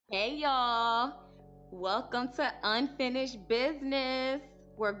Hey y'all, welcome to Unfinished Business,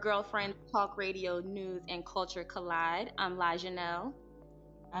 where girlfriends talk radio, news, and culture collide. I'm La Janelle.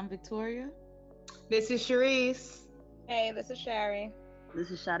 I'm Victoria. This is Sharice. Hey, this is Sherry. This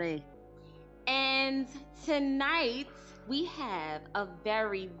is Sade. And tonight we have a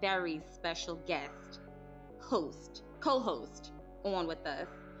very, very special guest, co-host on with us.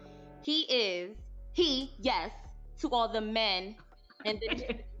 Yes, to all the men and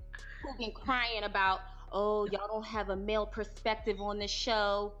the who've been crying about, oh, y'all don't have a male perspective on the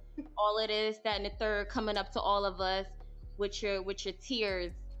show. All it is, that, and the third coming up to all of us with your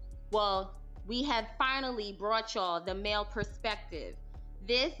tears. Well, we have finally brought y'all the male perspective.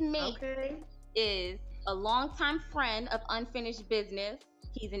 This mate is a longtime friend of Unfinished Business.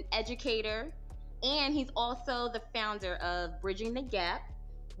 He's an educator, and he's also the founder of Bridging the Gap,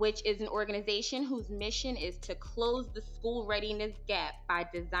 which is an organization whose mission is to close the school readiness gap by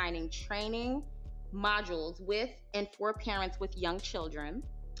designing training modules with and for parents with young children.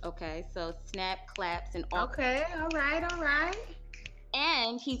 Okay, so snap, claps, and all. Okay, all right.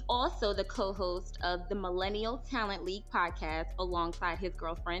 And he's also the co-host of the Millennial Talent League podcast alongside his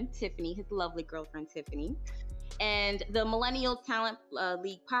girlfriend, Tiffany, his lovely girlfriend, Tiffany. And the Millennial Talent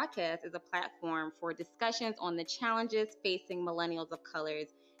League podcast is a platform for discussions on the challenges facing millennials of colors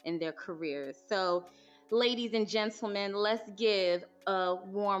in their careers. So, ladies and gentlemen, let's give a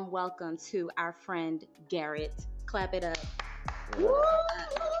warm welcome to our friend Garrett. Clap it up. Woo!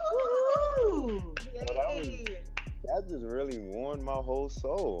 That just really warmed my whole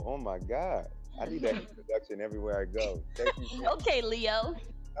soul. Oh my God. I need that introduction everywhere I go. Thank you. Okay, Leo.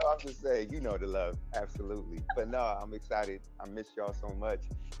 No, I'm just saying, you know the love. Absolutely. But no, I'm excited. I miss y'all so much.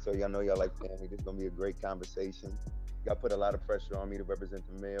 So y'all know y'all like family. This is going to be a great conversation. Y'all put a lot of pressure on me to represent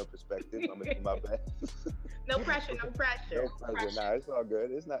the male perspective. I'm gonna do my best. No pressure. No pressure. Nah, it's all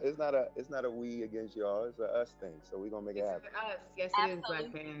good. It's not a we against y'all. It's a us thing. So we're gonna make it happen. Us. Yes, it is,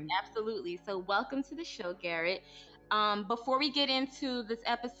 Black man. Absolutely. So welcome to the show, Garrett. Before we get into this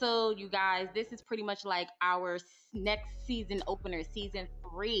episode, you guys, this is pretty much like our next season opener, season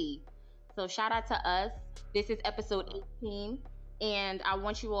 3. So shout out to us. This is episode 18. And I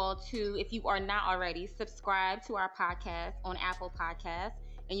want you all to, if you are not already, subscribe to our podcast on Apple Podcasts.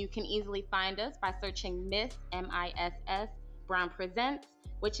 And you can easily find us by searching Miss, M-I-S-S, Brown Presents,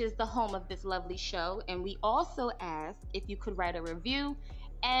 which is the home of this lovely show. And we also ask if you could write a review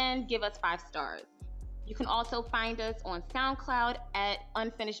and give us 5 stars. You can also find us on SoundCloud at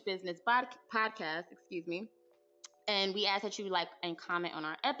Unfinished Business Podcast, And we ask that you like and comment on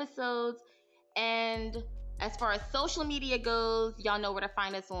our episodes. And as far as social media goes, y'all know where to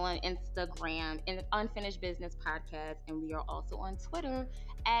find us on Instagram and Unfinished Business Podcast. And we are also on Twitter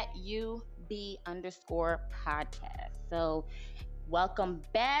at UB_podcast. So welcome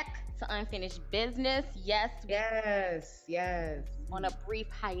back to Unfinished Business. Yes. On a brief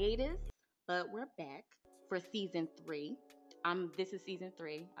hiatus, but we're back for season 3. This is season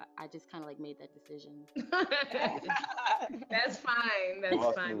 3. I just kind of like made that decision. That's fine.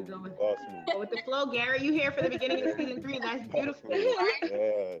 That's fine. We go with the flow, Gary. You here for the beginning of season 3? That's beautiful.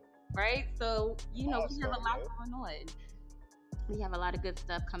 Yeah. Right? So, we have a lot going on. We have a lot of good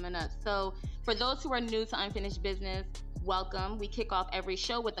stuff coming up. So, for those who are new to Unfinished Business, welcome. We kick off every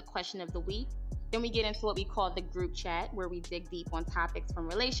show with the question of the week. Then we get into what we call the group chat, where we dig deep on topics from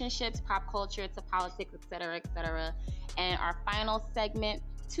relationships, pop culture, to politics, etc., etc. And our final segment,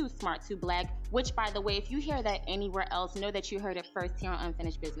 Too Smart, Too Black, which, by the way, if you hear that anywhere else, know that you heard it first here on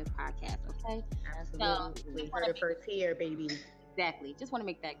Unfinished Business Podcast, okay? Absolutely. So, heard it first here, baby. Exactly. Just want to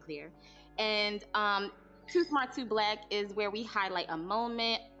make that clear. And Too Smart, Too Black is where we highlight a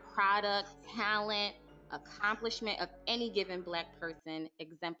moment, product, talent, accomplishment of any given Black person,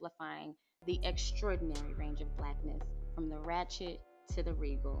 exemplifying the extraordinary range of Blackness, from the ratchet to the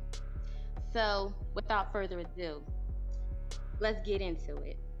regal. So, without further ado, let's get into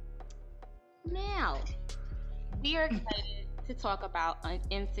it. Now, we are excited to talk about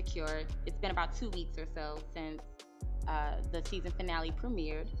Insecure. It's been about 2 weeks or so since the season finale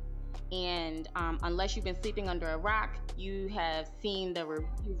premiered. And unless you've been sleeping under a rock, you have seen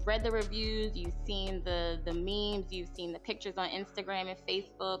you've read the reviews, you've seen the memes, you've seen the pictures on Instagram and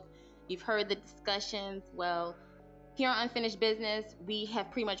Facebook, you've heard the discussions. Well, here on Unfinished Business, we have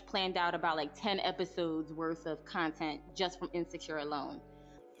pretty much planned out about like 10 episodes worth of content just from Insecure alone.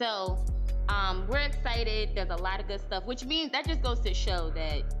 So we're excited. There's a lot of good stuff, which means that just goes to show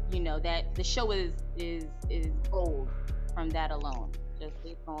that, that the show is gold from that alone, just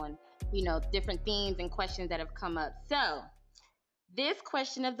based on, different themes and questions that have come up. So this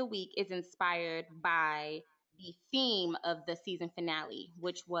question of the week is inspired by the theme of the season finale,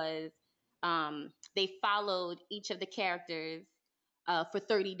 which was they followed each of the characters for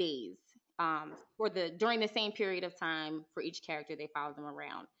 30 days. For the during the same period of time for each character, they followed them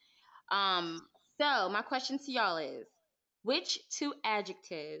around. Um, so my question to y'all is, which two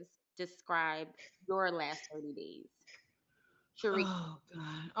adjectives describe your last 30 days? Sharif. Oh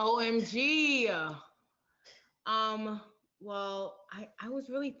God. OMG. Um, I was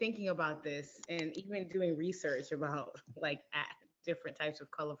really thinking about this and even doing research about like different types of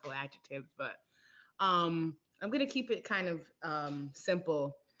colorful adjectives, but I'm gonna keep it kind of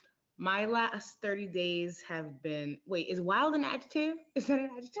simple. My last 30 days have been, wait, is wild an adjective? Is that an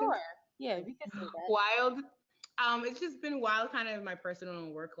adjective? Sure. Yeah, we could say that. Wild. It's just been wild kind of in my personal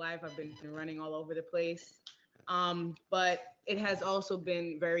and work life. I've been running all over the place. But it has also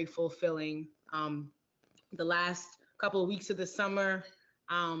been very fulfilling. The last couple of weeks of the summer,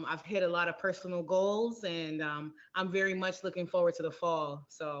 I've hit a lot of personal goals, and I'm very much looking forward to the fall.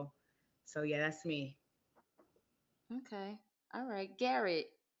 So yeah, that's me. Okay. All right. Garrett,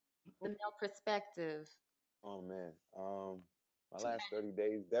 the male perspective. Oh man. My last 30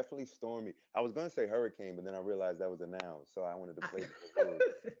 days definitely stormy. I was gonna say hurricane, but then I realized that was a noun, so I wanted to play with the word.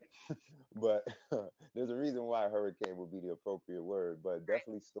 But there's a reason why hurricane would be the appropriate word, but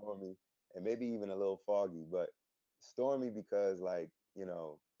definitely stormy and maybe even a little foggy, but stormy because like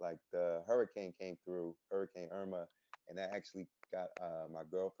the hurricane came through, Hurricane Irma, and that actually got my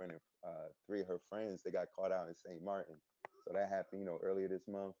girlfriend and three of her friends, they got caught out in St. Martin. So that happened, earlier this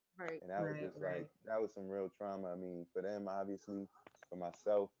month. Right. And that was Right, just like right. that was some real trauma. I mean, for them obviously, for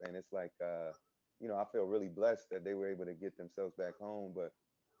myself, and it's like I feel really blessed that they were able to get themselves back home, but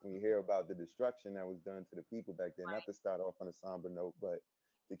when you hear about the destruction that was done to the people back then, not to start off on a somber note, but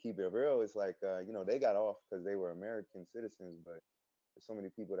to keep it real, it's like, they got off because they were American citizens, but there's so many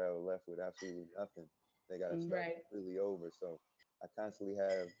people that were left with absolutely nothing. They got to start Right. completely over. So I constantly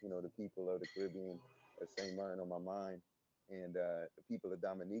have, the people of the Caribbean, St. Martin on my mind. And the people of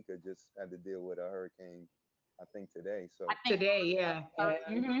Dominica just had to deal with a hurricane, I think, today. I So think Today, yeah. Yeah.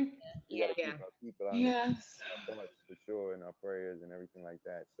 we yeah, got to keep Yeah. our people out there Yes. in our thoughts for sure, and our prayers and everything like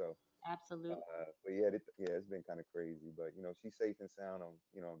that. So absolute but yeah, it's been kind of crazy. But she's safe and sound.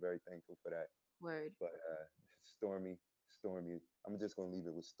 I'm very thankful for that. word. But stormy, stormy. I'm just gonna leave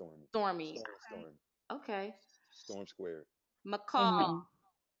it with stormy, Stormy. stormy, stormy, Okay. storm squared. McCall, Mhm.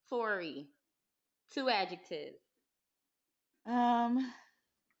 Tori. Two adjectives. Um,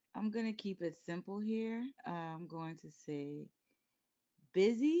 I'm gonna keep it simple here. I'm going to say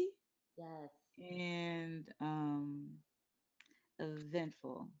busy Yes. and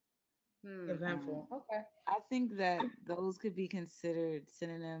eventful. Hmm. Um, Eventful. Okay. I think that those could be considered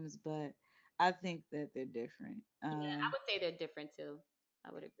synonyms, but I think that they're different. Yeah, I would say they're different too.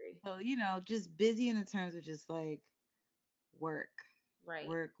 I would agree. So just busy in the terms of just like work, Right.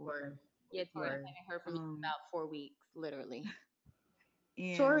 work, work. Word. Yeah, Tori, I Word. haven't heard from you in Um, about 4 weeks, literally.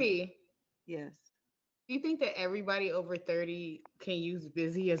 and Tori, yes, do you think that everybody over 30 can use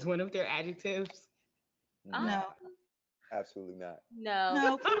busy as one of their adjectives? Um, Nah, no, absolutely not. no.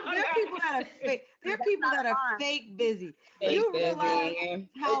 no. There are people that are fake. There are people that are fake busy. Fake You Fake busy. realize busy.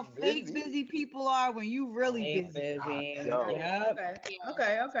 how Fake fake busy. busy people are when you really Fake busy. busy. Yo, Yep. Okay. Yeah.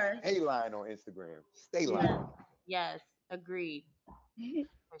 Okay. Okay. stay lying on Instagram. Stay Yes. lying. Yes. Agreed.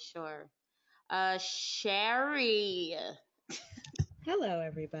 For sure. Sherry. Hello,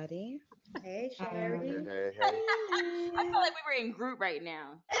 everybody. Hey, Hey, Sherry. hey, hey. I feel like we were in group right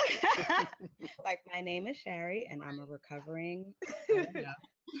now. Like, my name is Sherry, and I'm a recovering. I don't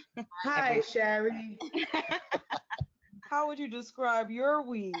know. Hi, Sherry. How would you describe your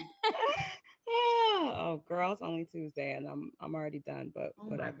week? Oh, girl, it's only Tuesday, and I'm already done. But Oh my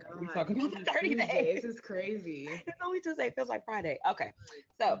whatever. We God. talking about Only the 30 Tuesday. days. This is crazy. It's only Tuesday. It feels like Friday. Okay,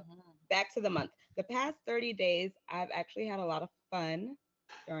 so Mhm. back to the month. The past 30 days, I've actually had a lot of fun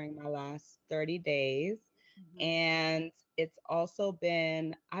during my last 30 days. Mhm. And it's also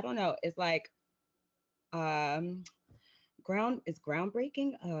been, I don't know, it's like um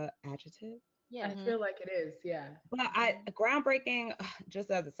groundbreaking adjective? Yes. I feel like it is. Yeah. But groundbreaking,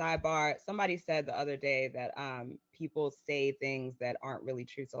 just as a sidebar, somebody said the other day that people say things that aren't really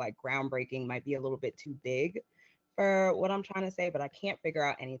true. So like groundbreaking might be a little bit too big for what I'm trying to say, but I can't figure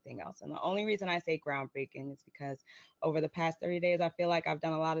out anything else. And the only reason I say groundbreaking is because over the past 30 days, I feel like I've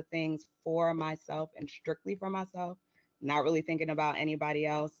done a lot of things for myself and strictly for myself, not really thinking about anybody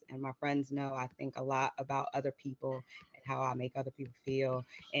else. And my friends know I think a lot about other people and how I make other people feel,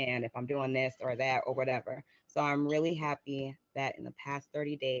 and if I'm doing this or that or whatever. So I'm really happy that in the past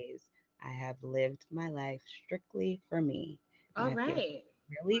 30 days, I have lived my life strictly for me. And All I feel right.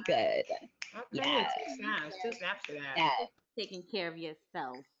 really good. Okay, Yeah, two snaps to that. yeah, Taking care of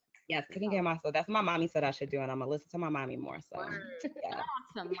yourself. yes. Taking care of myself. That's what my mommy said I should do, and I'm gonna listen to my mommy more. So Word. yeah, Shout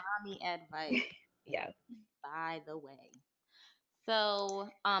out to mommy advice, yeah. by the way. So,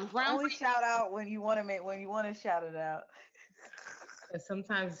 Only groundbreaking. shout out when you want to shout it out. Because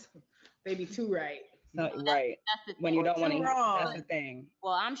sometimes they be too right. So Well, right that's the when you thing. Or don't want too to, that's wrong. the thing.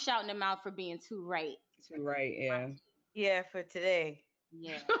 Well, I'm shouting them out for being too right. Too right. Yeah. Yeah, for today.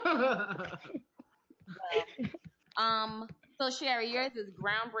 Yeah. Yeah. Well, so Sherry, yours is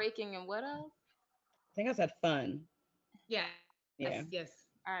groundbreaking and what else? I think I said fun. Yes, Yeah.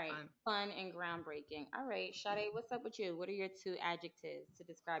 All right, Fun. fun and groundbreaking. All right, Sade, what's up with you? What are your two adjectives to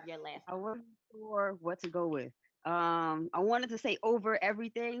describe your last I one? wasn't sure what to go with. I wanted to say over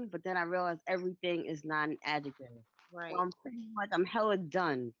everything, but then I realized everything is not an adjective. So Right. I'm pretty much I'm hella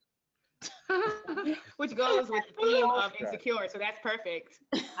done. Which goes with the theme of Right. insecure, so that's perfect.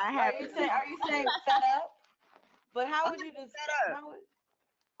 I Are have you saying fed up? But how I'm would not you just fed up. how would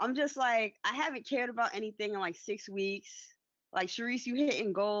I'm just like I haven't cared about anything in like 6 weeks. Like Sharice, you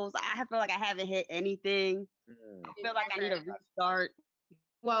hitting goals. I feel like I haven't hit anything. Mm. I feel like I need a restart.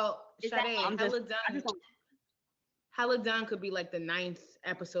 Well, Is that Sade, I'm just I just don't Hella Done could be like the ninth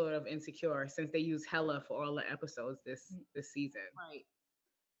episode of Insecure since they use Hella for all the episodes this season. right?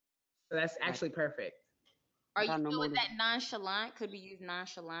 So that's like actually perfect. Are I you got no good with motivation. that nonchalant? Could we use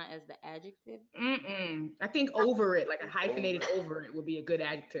nonchalant as the adjective? I think over it, like a hyphenated Over. over it, would be a good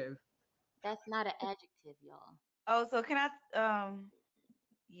adjective. That's not an adjective, y'all. Oh, so can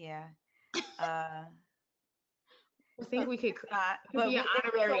yeah. Uh I think we could not it could be an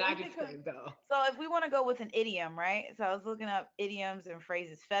honorary so we could adjective though. so if we want to go with an idiom, right? So I was looking up idioms and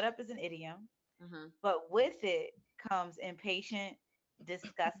phrases. Fed up is an idiom, Mm-hmm. but with it comes impatient,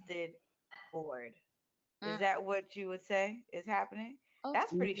 disgusted, bored. Is that what you would say is happening? Okay.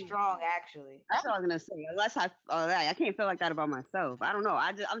 That's pretty strong, actually. That's what I was gonna say. Unless I can't feel like that about myself. I don't know.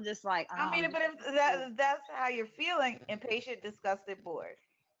 I'm just like I mean, but if that's how you're feeling, impatient, disgusted, bored.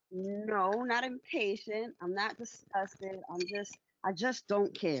 no, not impatient. I'm not disgusted. I just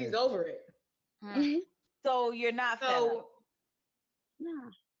don't She's care. over it. Hmm. So you're not fed up. So Nah,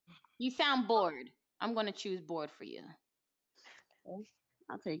 You sound bored. I'm gonna choose bored for you. okay,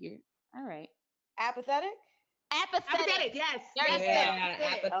 I'll take it. All right. Apathetic? Apathetic. apathetic, yes. There you That's go. it. Yeah,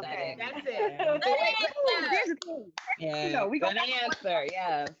 That's it. Okay. apathetic. That's it. Yeah. So wait, Ooh, there's a thing. Yeah. We go Good answer.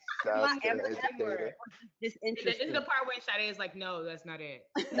 Yeah. Shout Am out I to the empathetic educator. or just this is the disinterested? part when Sade is like, no, that's not it.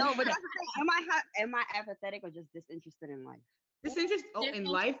 No, but that's the thing. Am I apathetic or just disinterested in life? This interest in Disinterested.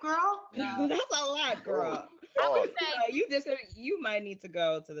 life, girl? That's a lot, girl. I would Pause. say You might need to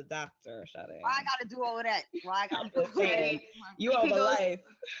go to the doctor, Sade. Why I gotta do all of that? Why I gotta I'm do just saying. Okay. You He over goes- life.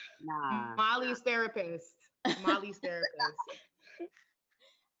 Nah. Molly's therapist. Molly's therapist.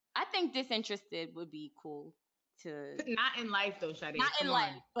 I think disinterested would be cool to Not in life though, Sade. not in Come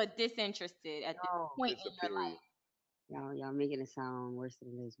life, on. but disinterested at this No. point It's a in your life. period. Y'all making it sound worse than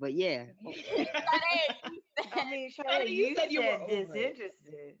it is. But yeah. I mean, Sade, Sade, you you said you were said over it.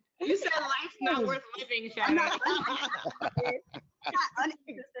 disinterested. You said life's not worth living, I'm Sade. not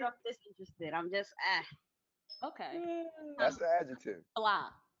uninterested or disinterested. I'm just Okay. That's the adjective. Blah.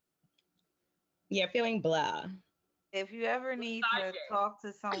 Yeah, feeling blah. If you ever need to Nostalgic. talk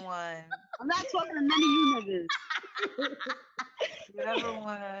to someone, I'm not talking to none of you niggas. if you ever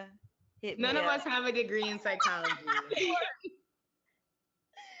want to hit me None of up. us have a degree in psychology.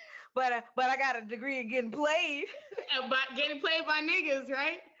 But I got a degree in getting played. But getting played by niggas,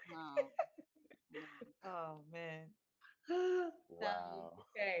 right? No. Oh man. Wow.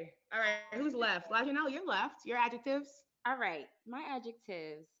 Okay. All right. Who's left? Lajinelle, you're left. Your adjectives. All right. My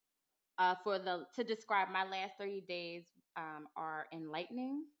adjectives to describe my last 30 days are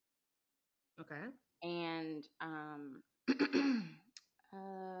enlightening Okay. and uh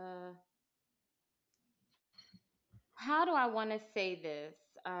how do I want to say this?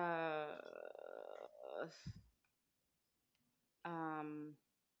 Um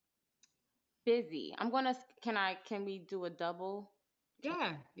busy. Can we do a double?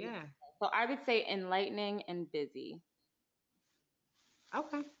 Yeah. Yeah. So I would say enlightening and busy.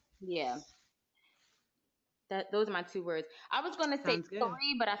 Okay. Yeah. Those are my two words. I was gonna say Sounds good.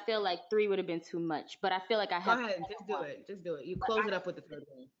 three, but I feel like three would have been too much. But I feel like I Go have ahead. another Just do one. it. Just do it. You close it up with the third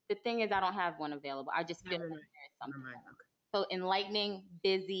one. The thing is, I don't have one available. I just feel Never like mind. there's Never something. mind. Okay. So enlightening,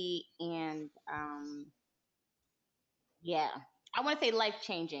 busy, and yeah. I want to say life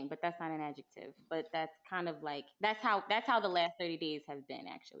changing, but that's not an adjective. But that's kind of like that's how the last 30 days have been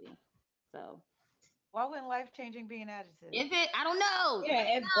actually. So Why wouldn't life changing be an adjective? Is it? I don't know.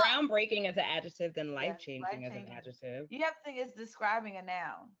 Yeah, if groundbreaking is an adjective, then life Yes, changing life is an changing. adjective. You have to think it's describing a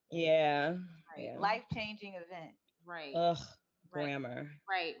noun. Yeah. Right, Yeah. Life changing event. right, Ugh, right, grammar.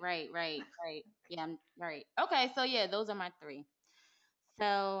 right. Yeah, right. Okay, so yeah, those are my three.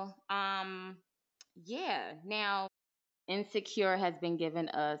 So, yeah. Now, Insecure has been given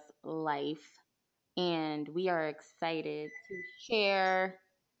us life, and we are excited to share,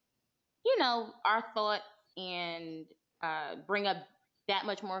 our thoughts and bring up that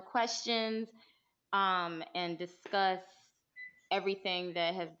much more questions, and discuss everything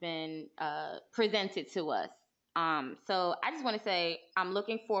that has been presented to us. So I just want to say I'm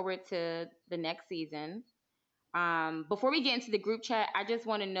looking forward to the next season. Before we get into the group chat, I just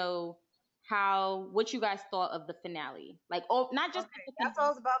want to know what you guys thought of the finale. Like, oh, not just Okay, the that's what I finale,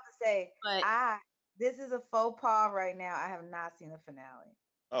 was about to say. but I This is a faux pas right now. I have not seen the finale.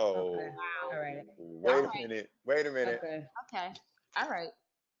 Okay. Oh, All wow. right. All wait a right. minute. Wait a minute. Okay. Okay. All right.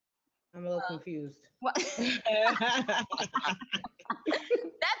 I'm a little confused. Well, that's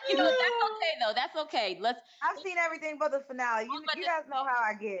okay though. That's okay. I've seen everything but the finale. I was You about you to guys know how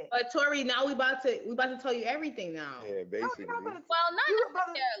I get. But Tori, now we about to tell you everything now. Yeah, No, you're not basically. gonna. Well, not You were about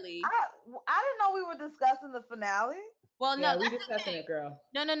to. necessarily. I didn't know we were discussing the finale. Well, no, Yeah, we that's the discussing thing. it, girl.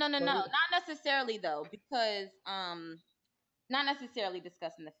 No. But we, Not necessarily though, because not necessarily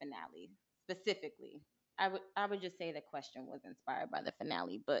discussing the finale specifically. I would just say the question was inspired by the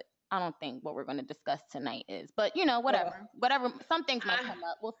finale, but I don't think what we're going to discuss tonight is. But well, whatever. Some things might I come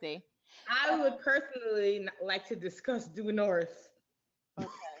up. We'll see. I would personally like to discuss due north.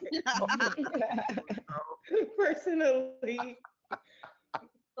 Okay. Personally,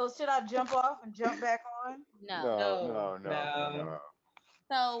 So should I jump off and jump back on? No. No, no. no, no, No. no.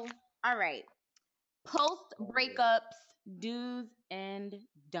 So, all right. Post breakups, do's and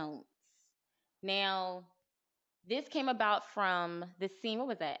don'ts. Now, this came about from the scene. What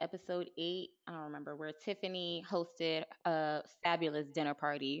was that? Episode 8. I don't remember, where Tiffany hosted a fabulous dinner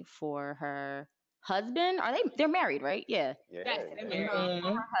party for her husband. They're married, right? Yeah. Yes, Yeah, they're yeah. married. For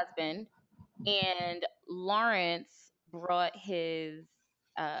Mhm. her husband. And Lawrence brought his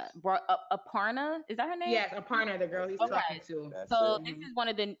brought Aparna. Is that her name? Yes, Aparna, the girl he's That's it. talking Okay. to. That's So it. this Mhm. is one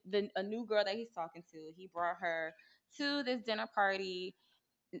of the a new girl that he's talking to. He brought her to this dinner party,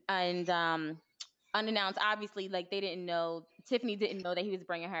 and unannounced, obviously, like they didn't know, Tiffany didn't know that he was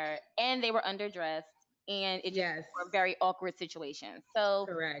bringing her, and they were underdressed, and it just Yes, were a very awkward situation. So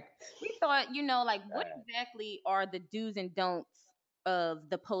correct. we thought, like, what That. exactly are the do's and don'ts of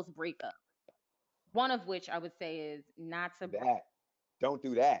the post breakup? One of which I would say is not to break. That. Don't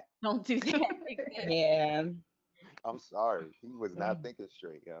do that. Don't do that. Exactly. Yeah. I'm sorry. He was not Mm. thinking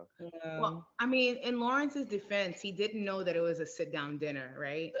straight, yo. No. Well, I mean, in Lawrence's defense, he didn't know that it was a sit down dinner,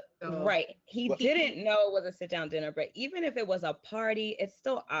 right? So Right. He Well, didn't know it was a sit down dinner, but even if it was a party, it's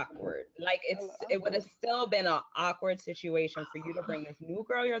still awkward. Like I it would have know. still been an awkward situation for you to bring this new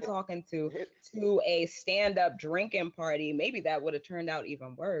girl you're talking Hit- to a stand up drinking party. Maybe that would have turned out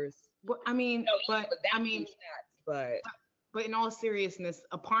even worse. I mean, No, even with that I many mean, shots, but but in all seriousness,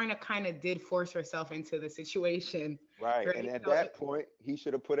 Aparna kind of did force herself into the situation, Right. And right? at So that point, he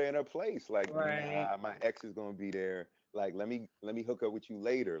should have put her in her place. Like, right. nah, my ex is gonna be there. Like, let me hook up with you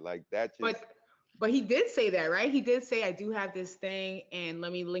later. Like that just but he did say that, right? He did say, I do have this thing, and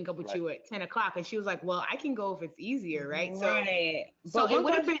let me link up with right. you at 10 o'clock. And she was like, well, I can go if it's easier, right? Right. So But it one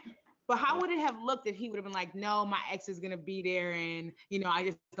would have question, been, but how would it have looked if he would have been like, no, my ex is gonna be there, and I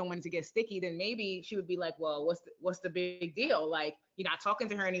just don't want it to get sticky? Then maybe she would be like, well, what's the big deal? Like, you're not talking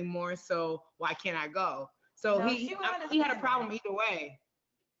to her anymore, so why can't I go? So No, she would he had a understand problem that. either way.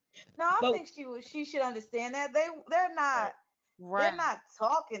 No, I but think she should understand that they're not Right. Right. they're not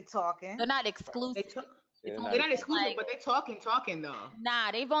talking. They're not Right. They exclusive. took, It's They're only they're not not been exclusive, like, but they're talking though.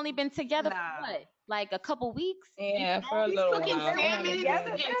 nah, they've only been together for Nah, what? Like a couple weeks? yeah, for a He's little cooking while. they They were haven't salmon.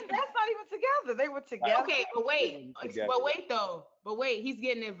 together. been. That's not even together. They were right. together. Okay, but They wait, wasn't together. but wait, he's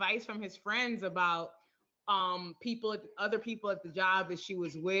getting advice from his friends about other people at the job that she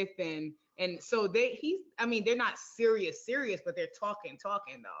was with, and so they're not serious, but they're talking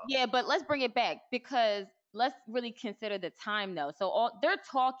though. Yeah, but let's bring it back, because let's really consider the time though. So they're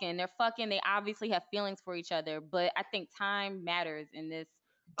talking, they're fucking, they obviously have feelings for each other, but I think time matters in this.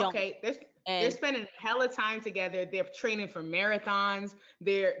 Don't. Okay, they're And spending hella time together. They're training for marathons.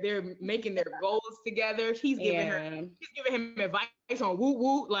 They're making their goals together. Yeah. She's giving him advice on woo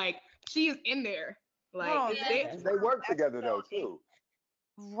woo. Like, she is in there. Like, Hold on, it's yeah, they They work together though episode 8. too.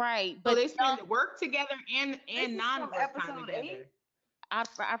 right, so but they spend work together This and is from non-work time episode together. 8.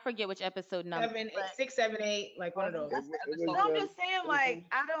 I forget which episode number, Seven, but 6, 7, 8, like one of those. It, it So was I'm just saying, it like,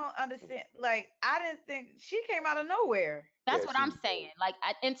 I don't understand. Like, I didn't think she came out of nowhere. that's yeah, what she I'm saying. Like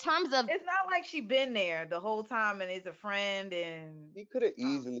in terms of It's not like she been there the whole time and is a friend and he could have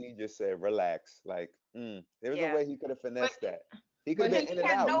easily just said relax. Like, there was a yeah. way he could have But finessed that. He could but have been he in and He had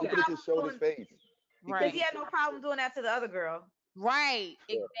didn't out. do no He could have that. just problem showed his doing face. He could because have right, he just had no showed problem doing that to the other girl. right,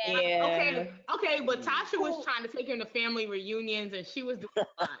 his exactly. Yeah. Okay, but Tasha was Who trying to take him to family reunions, and she was doing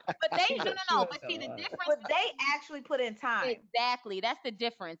a lot. But they She no was, no she no. was But so see the difference. but they actually put in time. Exactly, that's the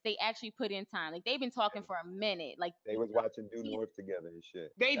difference. They actually put in time. Like they've been talking for a minute. Like They was watching Due he's North together and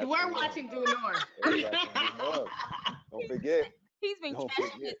shit. They That's were what it was. watching Due North. They was watching Due North. Don't forget. he's been Don't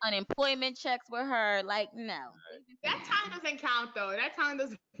cashing his forget. unemployment checks with her. Like no, they've been That time doesn't count though. That time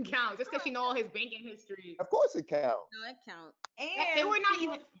doesn't count. Just because she know all his banking history. Of course it counts. no, that counts. They And were not she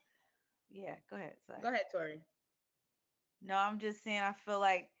even. was, yeah, go ahead. Sorry. Go ahead, Tori. No, I'm just saying I feel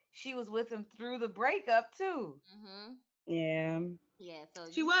like she was with him through the breakup too. Mhm. yeah. Yeah. So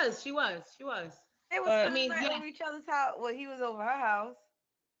She was. She was. She was. They was But I spending mean, night yeah, over each other's house. Well, he was over her house.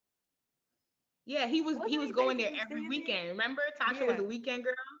 yeah. He was. He Wasn't was he going there basically every staying there? weekend. Remember, Tasha was Yeah. a weekend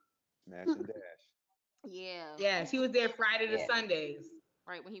girl. Smash and dash. yeah. Yeah, she was there Friday to yeah. Sundays.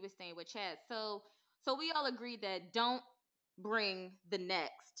 Right when he was staying with Chad. So we all agreed that don't bring the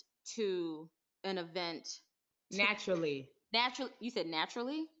next to an event. Naturally, Naturally, you said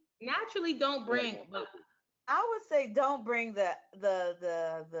naturally. naturally, don't Like, bring. But I would say don't bring the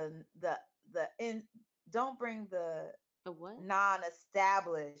in don't bring the The what?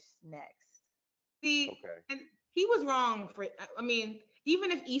 non-established next. see, okay. and he was wrong for. I mean,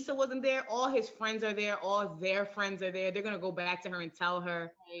 even if Issa wasn't there, all his friends are there. All their friends are there. They're gonna go back to her and tell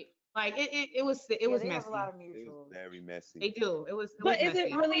her. Right. Like it Yeah, was they have a lot messy. of It was mutuals. very They messy. do. It was But is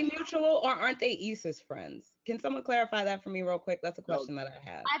it messy. really mutual or aren't they Issa's friends? Can someone clarify that for me real quick? That's a No, question that I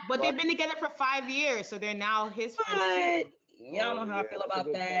have. I But well, they've been together for 5 years, so they're now his friends But too. y'all know oh how I yeah, feel that's a about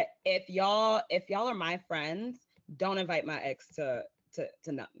good that. point. If y'all are my friends, don't invite my ex to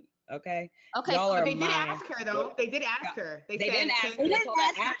nothing. Okay? okay. Y'all So But are they did my ask her though. They did ask her. They they said didn't ask can, her. They They didn't told her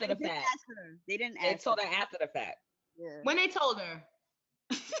ask her. after They the didn't fact. ask her. They didn't They ask told her. her after the fact. Yeah. when they told her.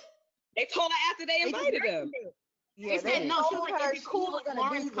 They told her after they They just invited mentioned him. it. They Yeah, said they no. She was told like, her if she cool was if gonna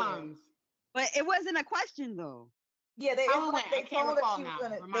be Lawrence there. comes. But it wasn't a question though. Yeah, How it went, I they can't told her recall she was now.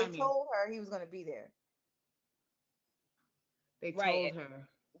 gonna. They Remind me. told her he was gonna be there. They Right. told her.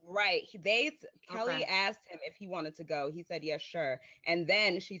 Right. Kelly Okay. asked him if he wanted to go. He said yes, sure. And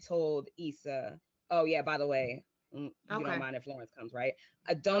then she told Issa, "Oh yeah, by the way, you don't Okay. mind if Lawrence comes, right?"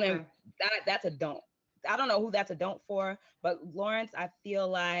 I don't. Okay. That's a don't. I don't know who that's a don't for, but Lawrence, I feel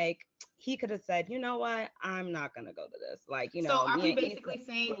like he could have said, "You know what? I'm not gonna go to this." Like, So are me we and Issa. basically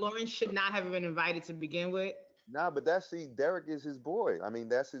saying Lawrence should not have been invited to begin with? Nah, but that's see, Derek is his boy. I mean,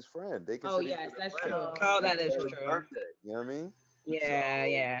 that's his friend. They Oh consider each yes, other that's friends. true. Oh, And that it's is his true. birthday. You know what I mean? Yeah, So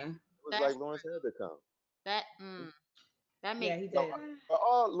yeah. it was that's like Lawrence had to come. that. That Yeah, makes he So did.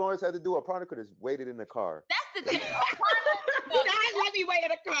 all Lawrence had to do, Aparna could have waited in the car. that's the thing. Not let me wait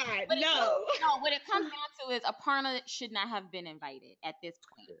in a car. But No. no, what it comes down to is Aparna should not have been invited at this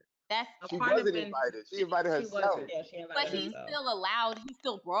point. That's She Aparna wasn't been invited. She invited she herself. wasn't. Yeah, she but invited he's herself. still allowed. He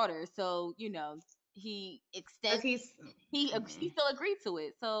still brought her, so he Because extends. He still agreed to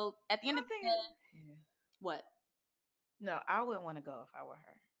it. So at the end My of the thing day, is, what? no, I wouldn't want to go if I were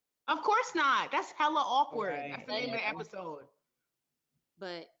her. Of course not. That's hella awkward. Right. That's the That name of the is, episode.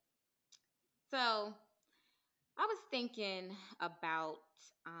 but so I was thinking about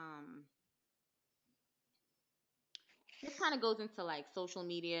this kind of goes into like social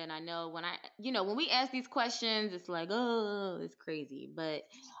media, and I know when we ask these questions, it's like, oh, it's crazy, but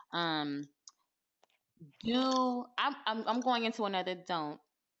um do I'm going into another don't,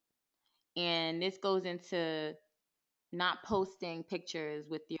 and this goes into not posting pictures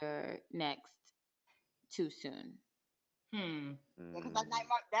with your next too soon. Hmm. Because Mm.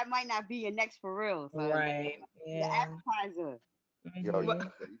 that might not be your next for real. So Right. the Yeah. appetizer. Yo, Mhm. What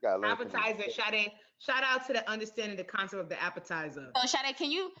you gotta learn from these appetizer, mistakes. Sade. Shout out to the understanding the concept of the appetizer. So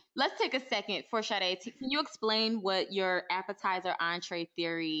Sade, let's take a second for Sade. Can you explain what your appetizer entree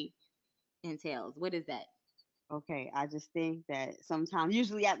theory entails? What is that? Okay, I just think that sometimes,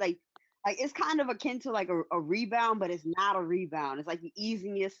 usually at like it's kind of akin to like a rebound, but it's not a rebound. It's like you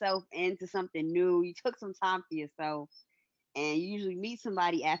easing yourself into something new. You took some time for yourself, and you usually meet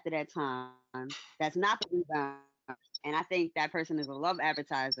somebody after that time. That's not the rebound, and I think that person is a love appetizer,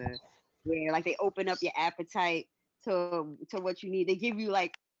 where like they open up your appetite to what you need. They give you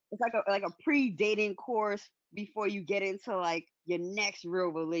like it's like a pre-dating course before you get into like your next real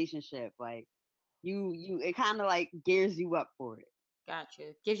relationship. Like you it kind of like gears you up for it.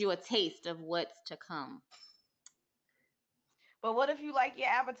 Gotcha. Gives you a taste of what's to come. But what if you like your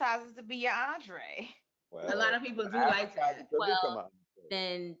appetizers to be your entree? A lot Well, of people the do like appetizer that. could become Well,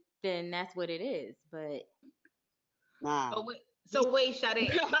 an then that's what it is. But Nah. But wait, so wait,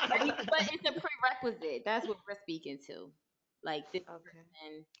 Sade. but it's a prerequisite. That's what we're speaking to. Like this Okay.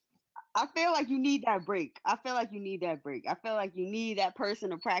 person. I feel like you need that break. I feel like you need that break. I feel like you need that person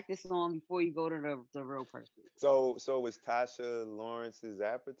to practice on before you go to the real person. So was Tasha Lawrence's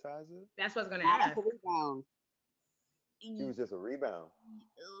appetizer? That's what I was gonna Not ask. the rebound. She was just a rebound,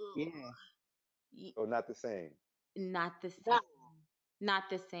 Yeah. or not the same. Not the same. Nah. Not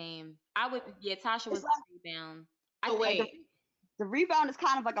the same. I would. Yeah, Tasha It's was like, the rebound. So like wait, the rebound is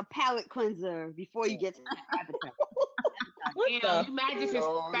kind of like a palate cleanser before you get to the appetizer. What damn, the? you mad No,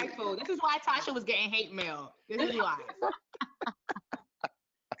 disrespectful. This is why Tasha was getting hate mail. This is why.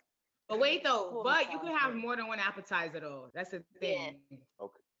 But wait though, Poor but you can have Tasha. more than one appetizer though. That's the thing.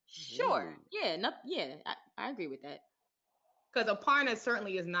 okay. Sure. Ooh. Yeah. No. Yeah. I agree with that. Because a partner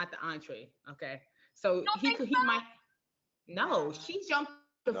certainly is not the entree. Okay. So You don't think he might no, Nah. she jumped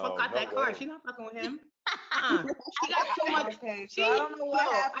the fuck No, out no that car. way. She's not fucking with him. She got too much. Okay, so She I don't know what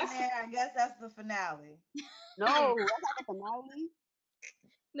yo, happened there. I guess that's the finale. No, that's not the finale.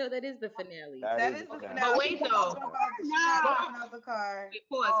 No, that is the finale. That That is is the the finale. But wait, She though. jump out, she Nah. not jumping out the car. Wait,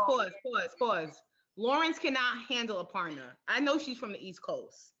 pause, Oh, pause, pause, pause. Lawrence cannot handle a partner. I know she's from the East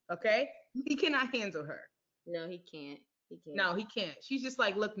Coast. Okay, he cannot handle her. No, he can't. He can't. No, he can't. She's just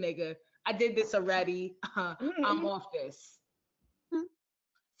like, look, nigga, I did this already. I'm off this.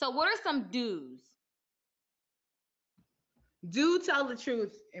 So, what are some do's? Do tell the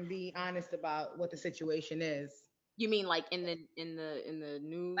truth and be honest about what the situation is. You mean like in the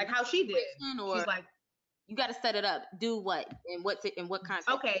news Like how she did. situation, or She's like, you got to set it up? Do what and what's it in what context?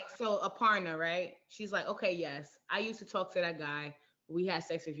 okay, so a partner, right? She's like, okay, yes, I used to talk to that guy. We had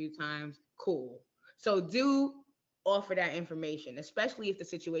sex a few times. Cool. So do offer that information, especially if the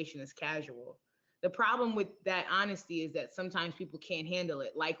situation is casual. The problem with that honesty is that sometimes people can't handle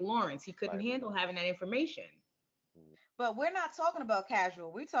it. Like Lawrence, he couldn't Right. handle having that information. but we're not talking about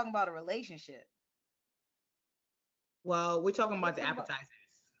casual. We're talking about a relationship. Well, we're talking about the We're talking about-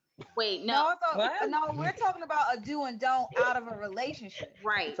 appetizers. Wait, No, no, I thought, What? no, we're talking about a do and don't out of a relationship.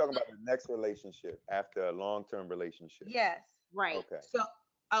 We're right, talking about the next relationship after a long-term relationship. Yes. right. Okay. So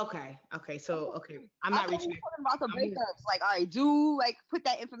okay, so okay, I'm I not thought we reaching were it. talking about the I'm- breakups. Like, all right, do like put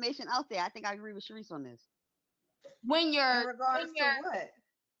that information out there. I think I agree with Sharice on this. When In you're, regards when to you're,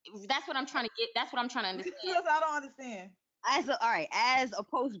 what? that's what I'm trying to get. That's what I'm trying to understand. Because I don't understand. As a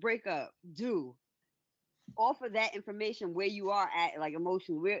post breakup, do offer that information where you are at, like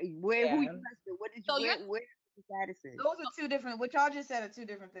emotionally, where who you Yeah. messed with, what did So you you're- where the status is. Those are two different. What y'all just said are two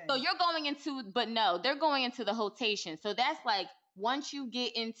different things. So you're going into, but no, they're going into the hotation. So that's like once you've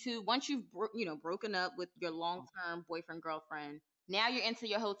broken up with your long-term boyfriend girlfriend. Now you're into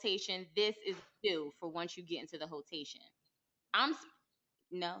your hotation. This is due for once you get into the hotation. I'm s-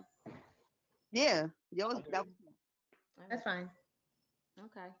 no. Yeah, yo, that That's fine.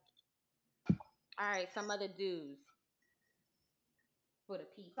 Okay. All right. Some other dues for the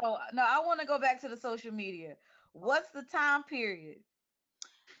people. So no, I want to go back to the social media. What's the time period?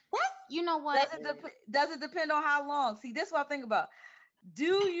 That's you know what? Does it depend on how long? See, this is what I think about.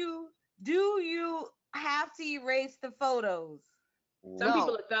 Do you have to erase the photos? Some No.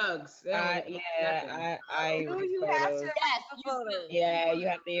 people are thugs. They don't nothing. I Do erase you have to photos. erase Yes, the you photos? do. Yeah, you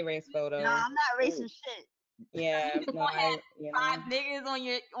have to erase photos. No, I'm not racing shit. Yeah, You no, gonna have you five know. niggas on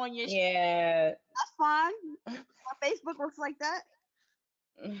your Yeah, That's fine. My Facebook looks like that.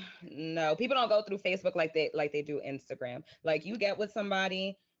 no, people don't go through Facebook like they do Instagram. Like you get with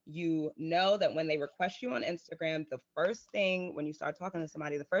somebody, you know that when they request you on Instagram, the first thing when you start talking to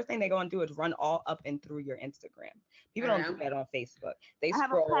somebody, the first thing they're gonna do is run all up and through your Instagram. People don't do that on Facebook. They I have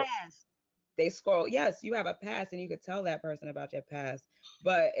a scroll. past. They scroll. Yes, you have a past, and you could tell that person about your past,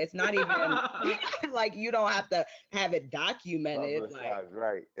 but it's not even like you don't have to have it documented. Like, Publicized,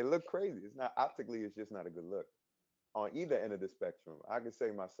 right. It looked crazy. It's not optically, it's just not a good look on either end of the spectrum. I can say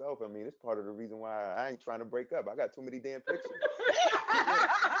myself, I mean, it's part of the reason why I ain't trying to break up. I got too many damn pictures.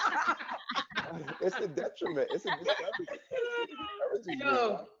 It's a detriment. It's a discouraging.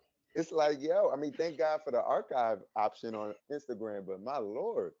 Yo. It's like, yo, I mean, thank God for the archive option on Instagram, but my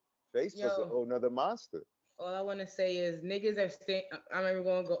Lord, Facebook's Yo. a whole nother monster. All I want to say is niggas are staying. I ain't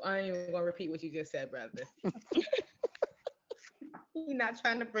even gonna repeat what you just said, brother. You're not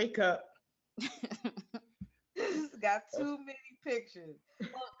trying to break up. Got too many pictures.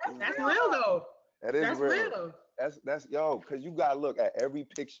 That's real though. That is That's real. real. That's yo, cause you gotta look at every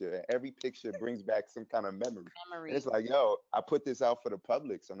picture, and every picture brings back some kind of memory. And Memory. it's like, yo, I put this out for the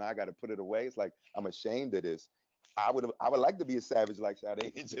public, so now I gotta put it away. It's like I'm ashamed of this. I would like to be a savage like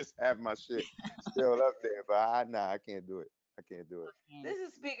Sade and just have my shit still up there, but I can't do it. I can't do it. And This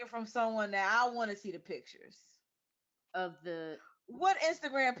is speaking from someone that I want to see the pictures. of the What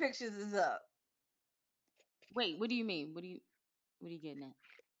Instagram pictures is up? wait, what do you mean? What are you getting at?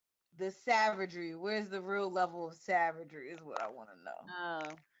 The savagery. Where's the real level of savagery? Is what I want to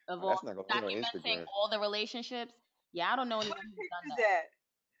know. Of Oh, all that's not gonna be on documenting Instagram. all the relationships. Yeah, I don't know What anyone who's done pictures that.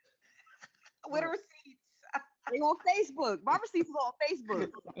 that? With What? receipts. They on Facebook. My receipts is on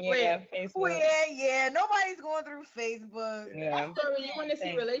Facebook. Yeah, Oh, Facebook. yeah. Nobody's going through Facebook. Yeah. Tori, you want to see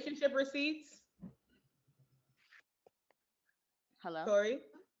Thanks. relationship receipts? Hello? Tori,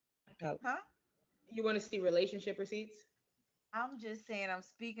 Oh, Huh? you want to see relationship receipts? I'm just saying, I'm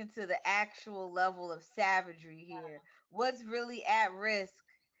speaking to the actual level of savagery here. What's really at risk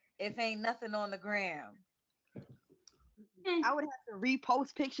if ain't nothing on the gram? I would have to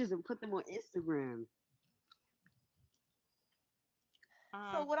repost pictures and put them on Instagram.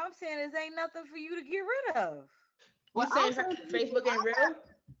 So what I'm saying is, ain't nothing for you to get rid of. You Well, saying I'm saying Facebook ain't real?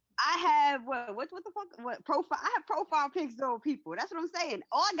 I have what the fuck what profile I have profile pics on people. That's what I'm saying.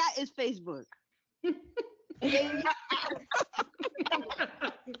 All I got is Facebook.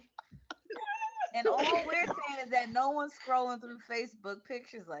 And all we're saying is that no one's scrolling through Facebook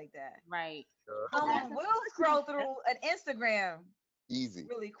pictures like that. Right. Someone will scroll through an Instagram Easy.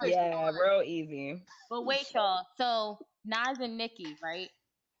 really quick. yeah, real easy. But wait, y'all. So Nas and Nicki, right?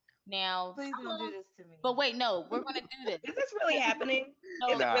 Now, Please don't do this to me. but wait, no, we're gonna do this. Is this really happening? No,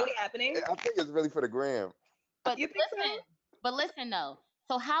 Is it Nah. really happening? I think it's really for the gram. but You think so? listen, but listen though.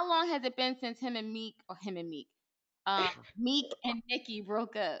 So how long has it been since him and Meek, Meek and Nicki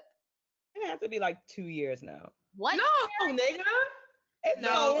broke up? It has to be like 2 years now. What? No, nigga. It's been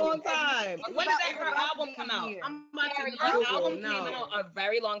a No. long time. It's When did about- that it's her about to album be come a out? year. I'm about to Carrie, Her Google. album came No. out a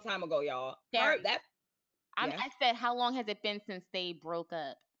very long time ago, y'all. Carrie. That yeah. I said, how long has it been since they broke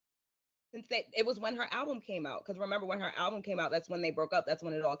up? Since it was when her album came out. Because remember when her album came out, that's when they broke up. That's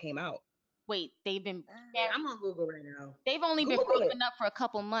when it all came out. Wait, they've been Yeah, I'm on Google right now. they've only been Google broken up for a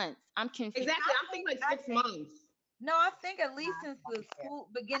couple months. I'm confused. Exactly. I'm thinking like 6 months. No, I think at least since the school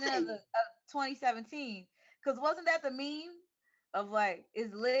beginning of 2017. Because wasn't that the meme of like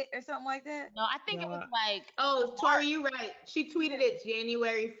is lit or something like that? No, I think it was like Oh, Tori, you right. She tweeted it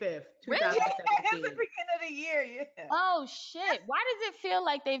January 5th, Really? At the 2017. beginning of the year, yeah. oh shit. Why does it feel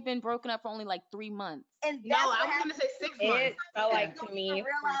like they've been broken up for only like 3 months? And No, that's I what was going happened. to say 6 It months. felt Yeah. like You to don't me. even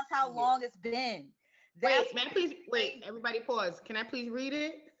realize how long it's been. Wait, may I please wait? Everybody pause. Can I please read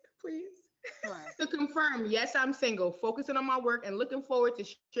it? Please. To confirm, yes, I'm single, focusing on my work and looking forward to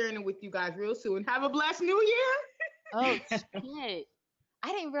sharing it with you guys real soon. Have a blessed new year. Oh shit.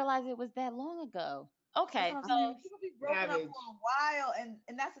 I didn't realize it was that long ago. Okay, That's what I'm so saying. People be broken up Savage. for a while,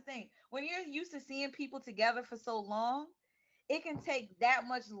 and that's the thing. When you're used to seeing people together for so long, it can take that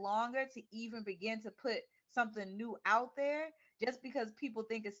much longer to even begin to put something new out there, just because people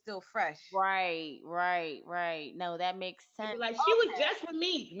think it's still fresh. right. No, that makes They sense. be like, she was just with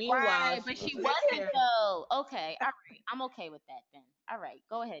me. Meanwhile, Right, but she was wasn't there. though. Okay, all right. I'm okay with that then. All right,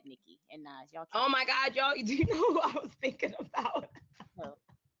 go ahead, Nikki and Nas. Y'all Oh my God, y'all! Do you know who I was thinking about? Who?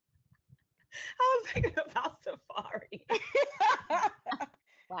 I was thinking about Safari.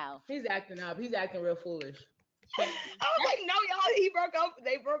 Wow. He's acting up. He's acting real foolish. I was like, no, y'all. He broke up.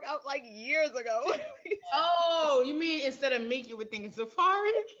 They broke up like years ago. Oh, you mean instead of Meek, you were thinking Safari?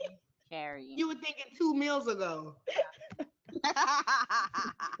 Carrie. You were thinking 2 meals ago.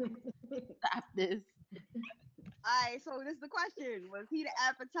 Stop this. All right, so this is the question: was he the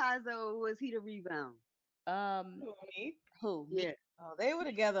appetizer or was he the rebound? Me? Who? Yeah. Oh, they were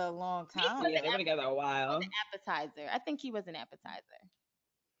together a long time. Yeah, they were together a while. An appetizer. I think he was an appetizer.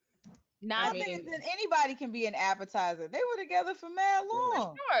 I Nas, think mean- that anybody can be an appetizer. They were together for mad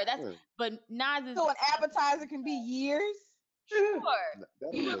long. sure. That's Yeah. but Nas is So an appetizer can be years. sure.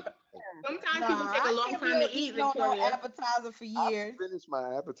 That'll make sense. Sometimes people take a I long can't time be to eat, eating on no Victoria. appetizer for I years. finished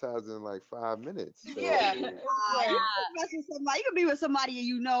my appetizer in like 5 minutes. So, Yeah. You can mess with somebody. You can be with somebody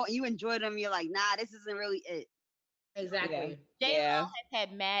you know and you enjoy them. You're like, nah, this isn't really it. Exactly. J Lo Yeah. has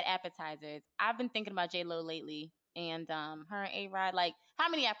had mad appetizers. I've been thinking about J Lo lately, and her and A Rod. Like, how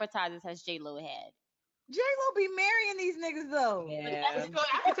many appetizers has J Lo had? J Lo be marrying these niggas though. Yeah. It's still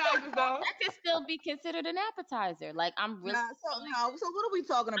appetizers though. That could still be considered an appetizer. Like, I'm really. So what are we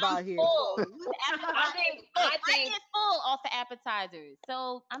talking about I'm here? full. I think I get full off the appetizers.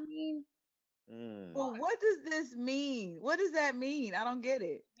 So I mean, Mm. Well, what does this mean? What does that mean? I don't get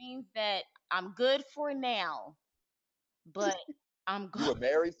it. Means that I'm good for now, but I'm You going. would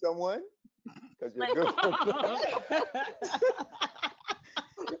marry someone because you're good for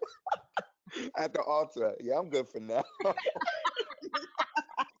at the altar. Yeah, I'm good for now.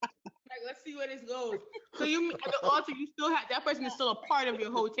 Like, let's see where this goes. So you at the altar, you still have that person is still a part of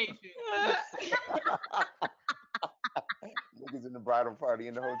your rotation. Niggas in the bridal party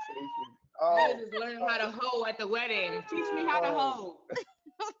in the rotation. Niggas Oh, is learning how to hoe at the wedding. Teach me how to oh,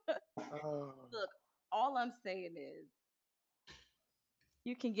 hoe. oh. Look, all I'm saying is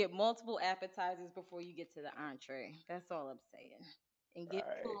you can get multiple appetizers before you get to the entree. That's all I'm saying. And All get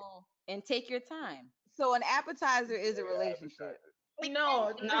right. full and take your time. So an appetizer is a Yeah, relationship. No,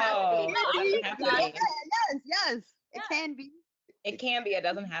 it doesn't have to No, be. it doesn't have to Yeah, be. yes, yes. It Yeah, can be. It can be. It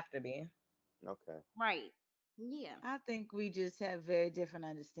doesn't have to be. Okay. right. Yeah. I think we just have very different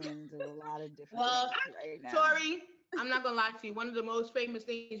understandings of a lot of different Well, things right now. Tori, I'm not gonna lie to you. One of the most famous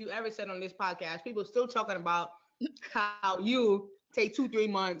things you ever said on this podcast, people still talking about how you take 2, 3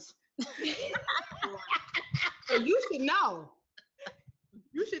 months. So you should know.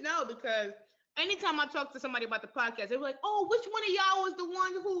 You should know because anytime I talk to somebody about the podcast, they're like, "Oh, which one of y'all was the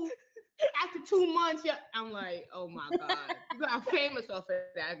one who after 2 months?" Yeah, I'm like, "Oh my god, you got famous off of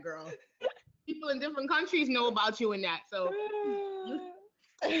that, girl." People in different countries know about you in that, so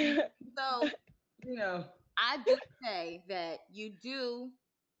So you know. I do say that you do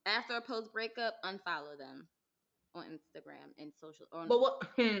after a post breakup, unfollow them on Instagram and social or on But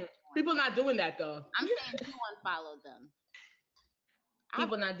what? People not doing that though. I'm saying do unfollow them. I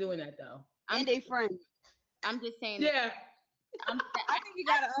People not doing that though. I'm And they friends. I'm just saying that Yeah. I think you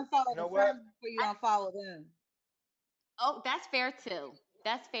gotta unfollow You know the what? friends before you unfollow them. oh, that's fair too.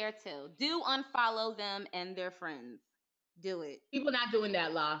 That's fair too. Do unfollow them and their friends. Do it. People not doing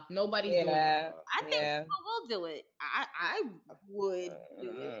that, La. Nobody's doing that. Yeah, I think yeah. people will do it. I would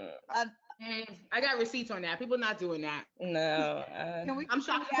do it. Uh, I got receipts on that. People not doing that. No. can we? I'm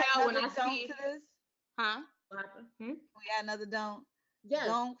Can we shocked as add hell when another I don't see. to this? Huh? What happened? Can we add another don't? Yes.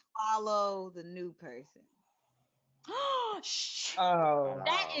 Don't follow the new person. Shh. Oh,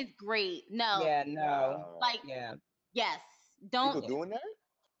 That Wow. is great. No. yeah, no. Wow. Like Yeah. yes. People Don't Yeah. doing that?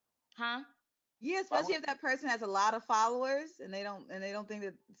 huh? Yeah, Why especially would if that person has a lot of followers and they don't think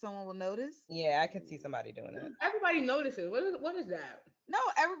that someone will notice. Yeah, I could see somebody doing that. Everybody notices. What is that? No,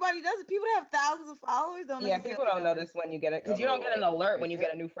 everybody does it. People that have thousands of followers don't Yeah, necessarily people don't notice. notice when you get it because you don't get an alert when you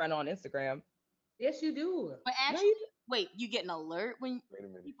get a new friend on Instagram. Yes, you do. But No, actually, you wait, you get an alert when Wait a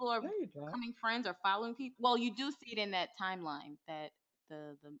minute. people are no, you don't. becoming friends or following people? Well, you do see it in that timeline, that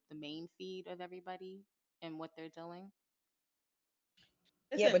the main feed of everybody and what they're doing.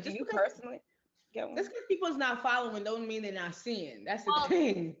 Yeah, Listen, but do you personally get one? just because people's not following don't mean they're not seeing. That's the Well,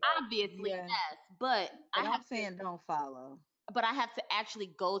 thing. obviously, Yeah, yes, but but I'm saying don't follow. I have to actually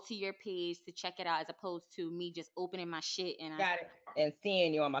go to your page to check it out as opposed to me just opening my shit and I Got it. And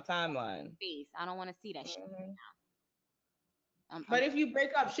seeing you on my timeline. face. I don't want to see that shit. Mhm. But if you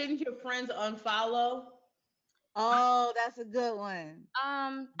break up, shouldn't your friends unfollow? Oh, that's a good one.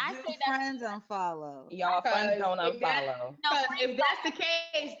 I Do say that friends unfollow. Y'all friends Because don't if that, unfollow. no, because if that's the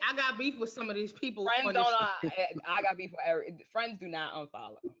case, I got beef with some of these people. Friends on don't. this. I got people. Friends do not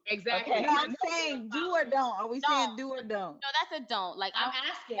unfollow. Exactly. Okay. No, I'm saying do or don't. Are we no, saying do or don't? no, that's a don't. Like I'm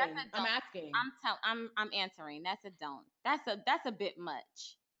that's asking. a don't. I'm asking. I'm answering. That's a don't. That's a bit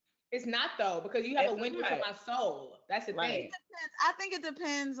much. It's not though, because you have a It's window to not. my soul. That's the Right. thing. Depends. I think it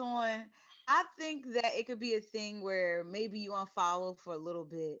depends on. I think that it could be a thing where maybe you unfollow for a little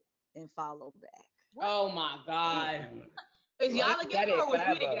bit and follow back. Oh my God. Mm-mm. Is y'all Like, together that is or was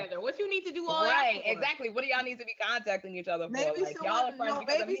we forever. together? What you need to do all Right. that for? Exactly. What do y'all need to be contacting each other for? Maybe Like y'all are someone, friends no,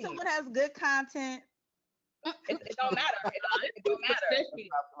 because of maybe me. someone has good content. It don't matter. It don't matter. Specific.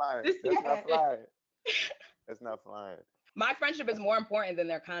 Not flying. This That's is not flying. That's not flying. My friendship is more important than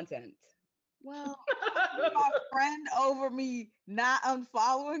their content. Well, My friend over me not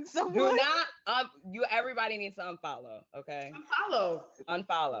unfollowing Do someone. not. Everybody needs to unfollow. Okay. Unfollow.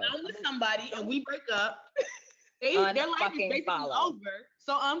 Unfollow. I'm with somebody and we break up. Their life is Unfucking basically follow. over.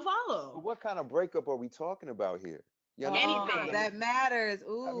 So But unfollow. what kind of breakup are we talking about here? You Oh, understand? Anything. that matters. I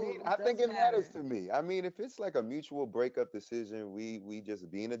Ooh, mean, I does think it matters matter. to me. I mean, if it's like a mutual breakup decision, we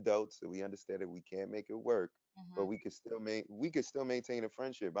just being adults, so we understand that we can't make it work, but mhm. we could still maintain a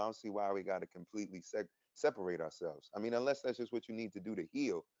friendship. I don't see why we got to completely separate ourselves. I mean, unless that's just what you need to do to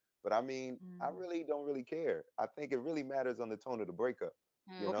heal. But I mean, I Mm. really don't really care. I think it really matters on the tone of the breakup.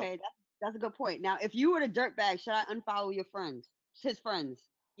 You Mm. know? Okay, that's a good point. Now, if you were the dirtbag, should I unfollow your friends? His friends.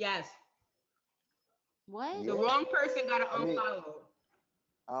 Yes. What? The Yeah. wrong person got to I mean, unfollow.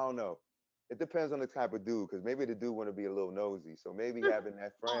 I don't know. it depends on the type of dude, because maybe the dude want to be a little nosy. So maybe having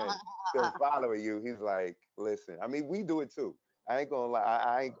that friend still following you, he's like, listen. I mean, we do it too. I ain't gonna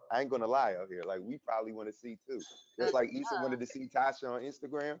lie. I ain't gonna lie out here. Like we probably want to see too. Just like Issa wanted to see Tasha on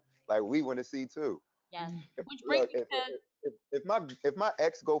Instagram. Like we want to see too. Yes. Which brings Look, me to if my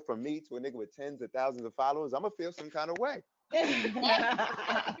ex go from me to a nigga with tens of thousands of followers, I'm gonna feel some kind of way. I'm as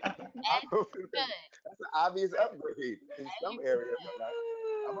gonna feel good. that's an obvious upgrade in As some you areas of life.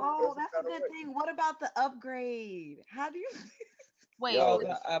 I'm gonna feel Oh, some that's a kind of good way. thing. What about the upgrade? How do you wait, Oh, Yo,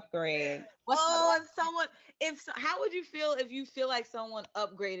 the upgrade. what's I, Oh, if someone, if so, how would you feel if you feel like someone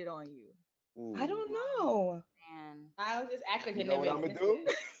upgraded on you? I ooh, don't know. man? I was just act like you it know never what I'm gonna do?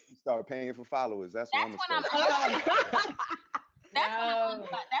 existed. Start paying for followers. That's what I'm That's gonna when start I'm doing. No.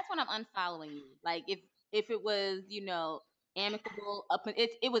 that's when I'm unfollowing you. Like if it was, amicable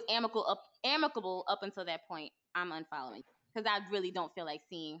it was amicable up until that point, I'm unfollowing because I really don't feel like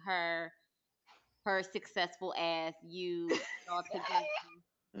seeing her successful ass, you all together.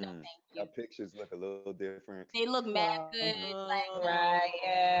 No, Mm. thank Our you. pictures look a little different. They look mad No. good, like no. Right,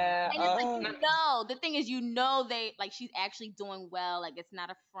 yeah. And it's like Oh, the thing is, they like she's actually doing well. Like it's not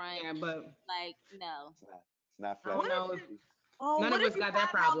a front. Yeah, but Like no. It's not I flat. don't What if know. you? Oh, None what of if us you got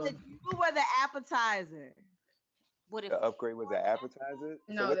that found out that problem. you were the appetizer? What if The upgrade was an appetizer.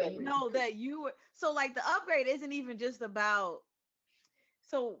 So No, what that that mean? No, that you were. So like the upgrade isn't even just about.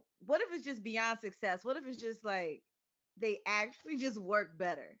 So what if it's just beyond success? What if it's just like they actually just work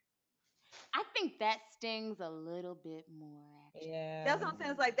better? I think that stings a little bit more actually. That's yeah. what I'm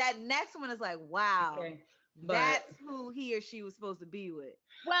saying. It's like that next one is like, wow, okay. But that's who he or she was supposed to be with.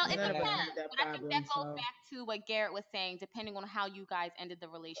 Well, it none of us Yeah. depends, had that but I think that problem. goes So back to what Garrett was saying, depending on how you guys ended the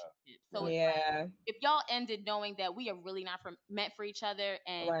relationship. So it's like Yeah. if y'all ended knowing that we are really not meant for each other,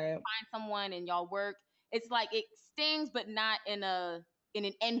 and you Right. find someone and y'all work, it's like it stings, but not in an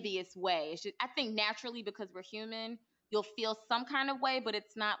envious way. It's just I think naturally because we're human, you'll feel some kind of way, but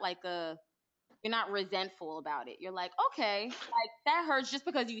it's not like you're not resentful about it. You're like, okay, like that hurts just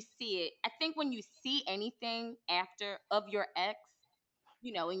because you see it. I think when you see anything after of your ex,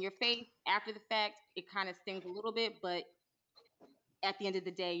 in your face after the fact, it kind of stings a little bit, but at the end of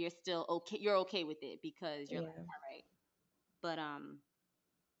the day, you're still okay. You're okay with it because you're like, Yeah. all right. But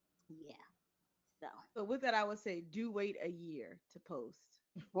yeah. So So with that, I would say do wait a year to post.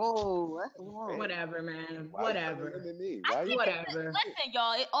 Whoa, that's long. Damn. whatever, man. Why you trying to Whatever. limit me? I Why you think trying to Whatever. listen,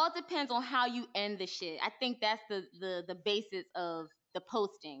 y'all. It all depends on how you end the shit. I think that's the basis of the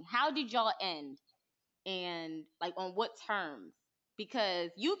posting. How did y'all end, and like on what terms?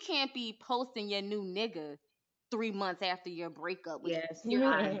 Because you can't be posting your new nigga 3 months after your breakup with Yes, your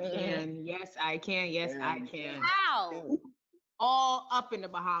I can. Yes, I can. Yes, I damn, you can. can. how You All up in the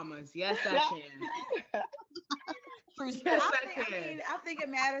Bahamas. Yes, I can. true Yes, story. I think it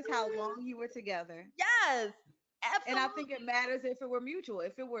matters how long you were together. Yes, And I absolutely. think it matters if it were mutual.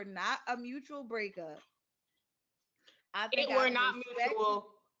 If it were not a mutual breakup, I It think were out of not respect, mutual,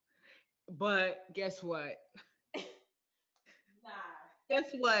 but guess what? Guess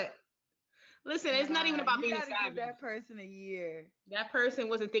what? Listen, it's not even nah, about you being got to give savage. that person a year. That person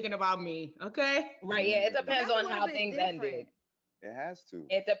wasn't thinking about me, okay? Right. Yeah. It But depends that's a on little how bit things ended. different. It has to.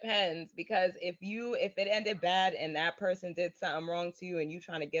 It depends because if it ended bad and that person did something wrong to you and you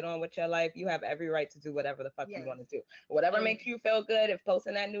trying to get on with your life, you have every right to do whatever the fuck you Yes. want to do. Whatever And makes you feel good. If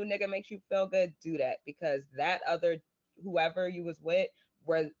posting that new nigga makes you feel good, do that because that other whoever you was with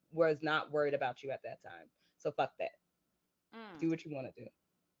was not worried about you at that time. So fuck that. Do what you want to do.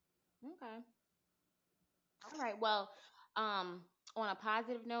 Okay. All right. Well, on a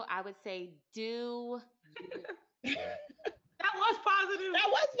positive note, I would say do you. that was positive. That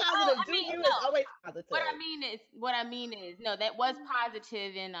was Oh, positive. I Do mean, you is no. always positive. What I mean is, no, that was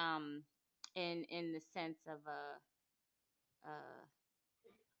positive in the sense of uh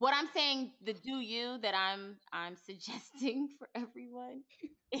what I'm saying, the do you that I'm suggesting for everyone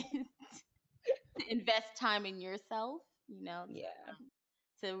is to invest time in yourself, Yeah.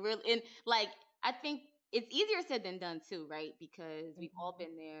 to really, and like I think it's easier said than done too, right? Because we've all Mhm.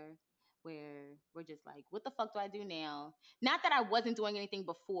 been there where we're just like, what the fuck do I do now? Not that I wasn't doing anything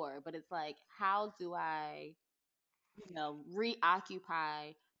before, but it's like, how do I,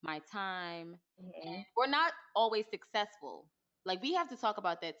 reoccupy my time? And Mhm. we're not always successful. Like we have to talk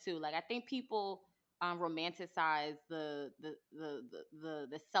about that too. Like I think people romanticize the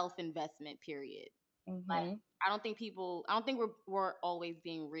self investment period. Like Mhm. I don't think we're always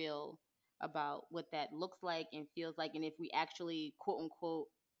being real about what that looks like and feels like, and if we actually quote unquote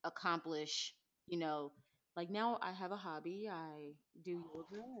accomplish, like now I have a hobby, I do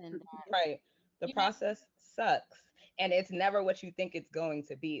yoga, and Right. The You know, process sucks, and it's never what you think it's going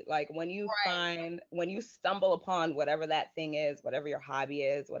to be. Like right. when you stumble upon whatever that thing is, whatever your hobby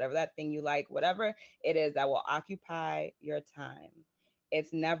is, whatever that thing you like, whatever it is that will occupy your time,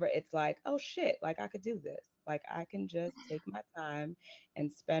 it's like, oh shit, like I could do this. Like I can just take my time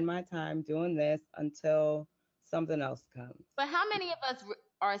and spend my time doing this until something else comes. But how many of us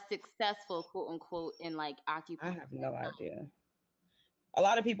are successful, quote unquote, in like I occupying have that no time? idea. A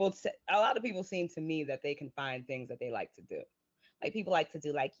lot of people seem to me that they can find things that they like to do. Like people like to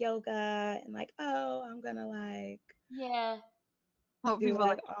do like yoga and like, oh, I'm gonna like Yeah. Oh, do people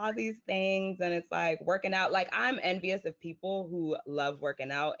like like, all these things, and it's like working out. Like I'm envious of people who love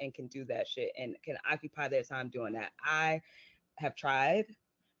working out and can do that shit and can occupy their time doing that. I have tried.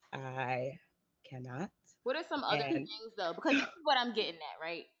 I cannot. What are some other And things though? Because this is what I'm getting at,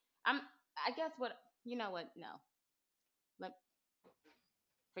 right? I'm. I guess what you know. What? No. Like,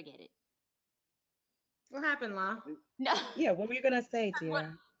 forget it. What happened, La? No. yeah, what were you gonna say, what?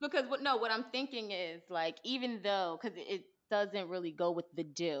 Tiara? Because what? No. What I'm thinking is like, even though, because it doesn't really go with the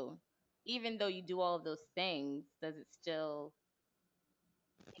do. Even though you do all of those things, does it still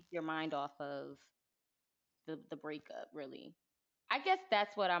take your mind off of the breakup? Really? I guess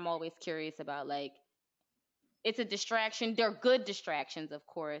that's what I'm always curious about. Like, it's a distraction. They're good distractions, of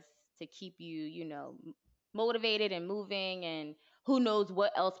course, to keep you, motivated and moving. And who knows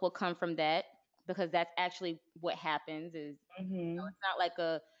what else will come from that? Because that's actually what happens. Is Hmm. it's not like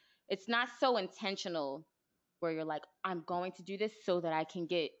it's not so intentional where you're like, I'm going to do this so that I can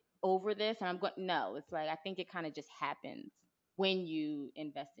get over this, and I'm going. No, it's like I think it kind of just happens when you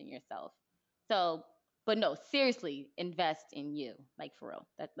invest in yourself. So, but no, seriously, invest in you, like for real.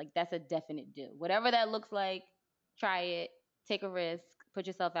 That's a definite do. Whatever that looks like, try it, take a risk, put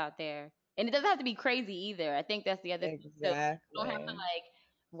yourself out there, and it doesn't have to be crazy either. I think that's the other thing too. You don't have to Exactly. like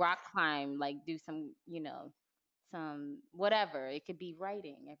rock climb, like do some, some whatever. It could be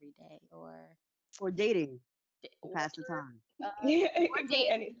writing every day or dating to or pass the time. Yeah, it or could be date.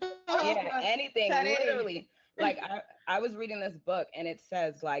 any, yeah, anything. Teddy. Literally, like I was reading this book and it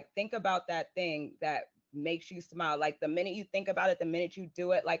says like think about that thing that makes you smile. Like the minute you think about it, the minute you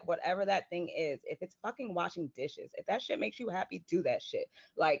do it, like whatever that thing is. If it's fucking washing dishes, if that shit makes you happy, do that shit.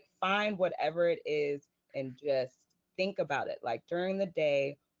 Like find whatever it is and just think about it. Like during the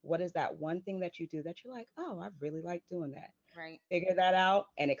day, what is that one thing that you do that you're like, oh, I really like doing that. Right. Figure that out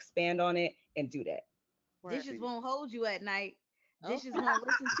and expand on it and do that. Word. Dishes See, won't hold you at night. Oh, Dishes won't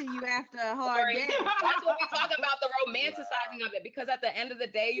listen to you after a hard Story. day. That's what we talk about, the wow. romanticizing of it. Because at the end of the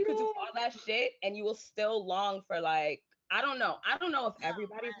day, you could do all that shit and you will still long for like, I don't know. I don't know if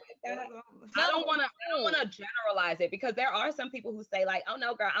everybody's like that. no, I don't no. wanna generalize it because there are some people who say like, oh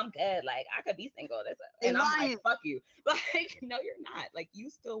no, girl, I'm good. Like I could be single. They And I'm like, lying. fuck you. Like, no, you're not. Like you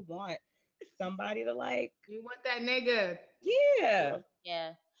still want somebody to like, You want that nigga? yeah. Well,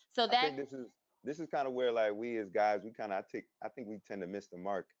 Yeah. So I that think this is kind of where like we as guys we kind of I think we tend to miss the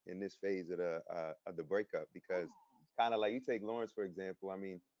mark in this phase of the breakup because kind of like you take Lawrence for example. I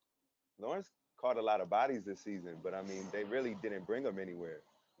mean, Lawrence caught a lot of bodies this season, but I mean they really didn't bring him anywhere.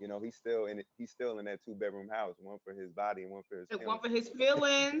 You know, he's still in that two-bedroom house, one for his body and one for his Like one feelings. for his You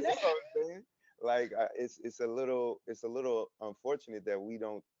feelings. know what I'm saying? Like it's a little unfortunate that we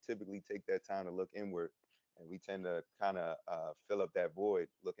don't typically take that time to look inward, and we tend to kind of fill up that void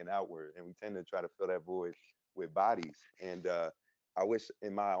looking outward, and we tend to try to fill that void with bodies. And I wish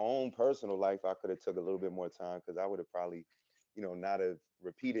in my own personal life I could have took a little bit more time because I would have probably, not have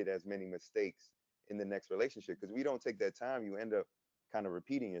repeated as many mistakes in the next relationship. Because we don't take that time, you end up kind of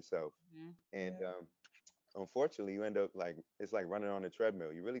repeating yourself, Mhm. and Yeah. unfortunately you end up like it's like running on a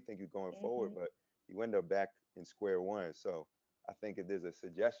treadmill. You really think you're going forward, Hmm. but you end up back in square one. So I think if there's a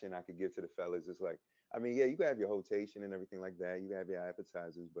suggestion I could give to the fellas, it's like, I mean, yeah, you can have your rotation and everything like that, you can have your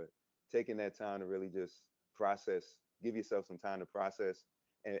appetizers, but taking that time to really just process, give yourself some time to process,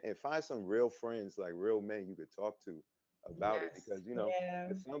 and find some real friends, like real men you could talk to about it, Yes. because Yeah.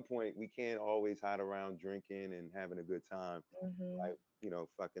 at some point we can't always hide around drinking and having a good time, Hmm. like,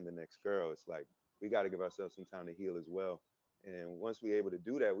 fucking the next girl. It's like we got to give ourselves some time to heal as well. And once we're able to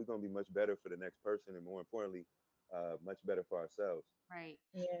do that, we're going to be much better for the next person, and more importantly, much better for ourselves. Right.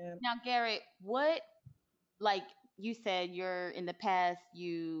 Yeah. Now, Garrett, what like you said, you're in the past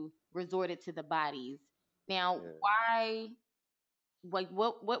you resorted to the bodies. Now, Yeah. why? Like,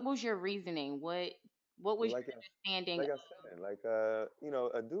 what was your reasoning? What was Well, your understanding? like I said, like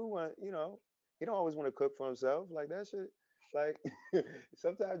a dude want, he don't always want to cook for himself. Like that shit. Like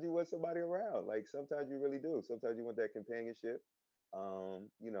sometimes you want somebody around. Like sometimes you really do. Sometimes you want that companionship.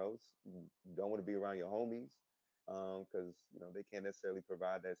 Don't want to be around your homies, because they can't necessarily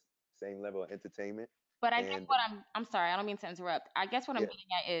provide that same level of entertainment. But I guess And what I'm sorry, I don't mean to interrupt. I guess what I'm yeah, getting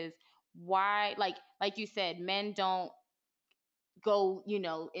at is why, like you said, men don't go,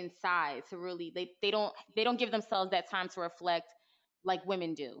 inside to really, they don't give themselves that time to reflect like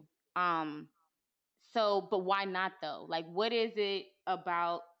women do. Um so but why not though? Like what is it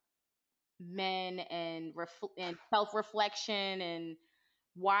about men and and self-reflection, and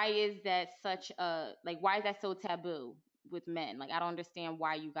why is that such a, like, why is that so taboo with men? Like I don't understand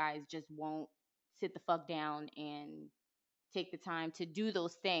why you guys just won't sit the fuck down and take the time to do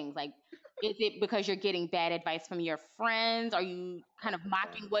those things. Like is it because you're getting bad advice from your friends? Are you kind of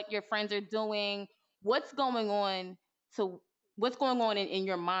mocking what your friends are doing? what's going on to what's going on in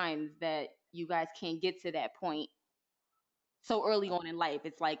your minds that you guys can't get to that point so early on in life?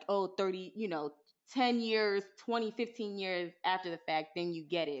 It's like, oh, 30, 10 years, 20, 15 years after the fact, then you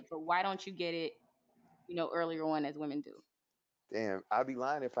get it. But why don't you get it, earlier on as women do? damn, I'd be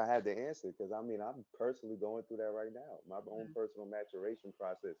lying if I had the answer because I mean, I'm personally going through that right now. My own Mhm. personal maturation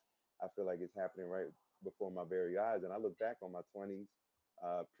process, I feel like it's happening right before my very eyes. And I look back on my 20s,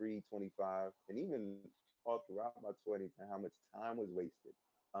 pre 25, and even all throughout my 20s and how much time was wasted.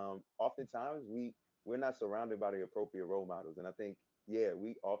 Oftentimes, we're not surrounded by the appropriate role models. And I think, yeah,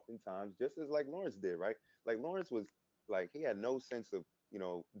 we oftentimes, just as like Lawrence did, right? Like Lawrence was like, he had no sense of,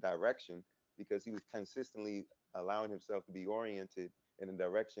 direction because he was consistently allowing himself to be oriented in the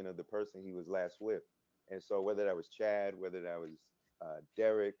direction of the person he was last with. And so, whether that was Chad, whether that was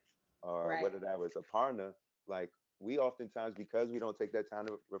Derek, or Right. whether that was Aparna, like we oftentimes, because we don't take that time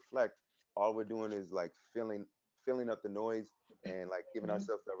to reflect, all we're doing is like filling up the noise and like giving Mhm.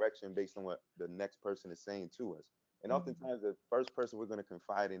 ourselves direction based on what the next person is saying to us. And Mhm. oftentimes, the first person we're going to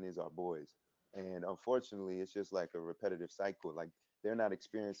confide in is our boys. And unfortunately, it's just like a repetitive cycle. Like they're not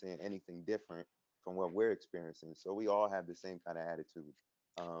experiencing anything different from what we're experiencing. So we all have the same kind of attitude.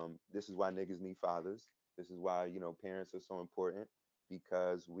 This is why niggas need fathers. This is why, parents are so important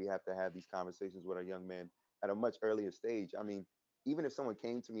because we have to have these conversations with our young men at a much earlier stage. I mean, even if someone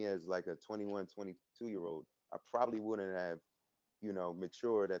came to me as like a 21, 22-year old, I probably wouldn't have,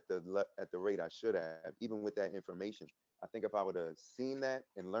 matured at at the rate I should have, even with that information. I think if I would have seen that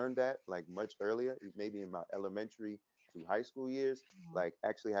and learned that like much earlier, maybe in my elementary to high school years, like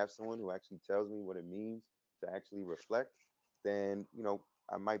actually have someone who actually tells me what it means to actually reflect, then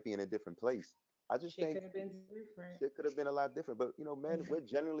I might be in a different place. I just Shit think could have been different. shit could have been a lot different. But men,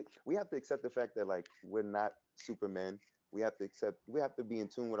 we have to accept the fact that like we're not supermen. We have to be in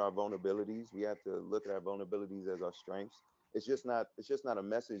tune with our vulnerabilities. We have to look at our vulnerabilities as our strengths. It's just not a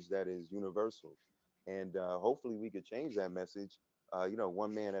message that is universal. And hopefully we could change that message,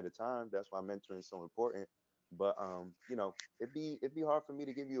 one man at a time. That's why mentoring is so important. But it'd be hard for me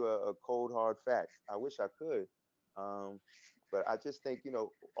to give you a cold hard fact. I wish I could. Um, but I just think,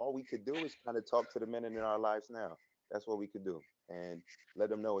 all we could do is kind of talk to the men in our lives now. That's what we could do. And let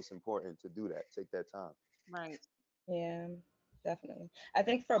them know it's important to do that. Take that time. Right. Yeah, definitely. I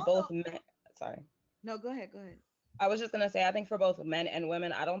think for Also, both men, sorry. no, go ahead. Go ahead. I was just gonna say, I think for both men and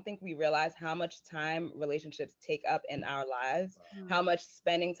women, I don't think we realize how much time relationships take up in our lives, how Mhm. much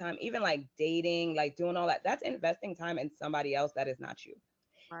spending time, even like dating, like doing all that, that's investing time in somebody else that is not you.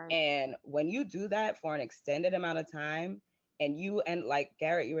 Right. And when you do that for an extended amount of time, and like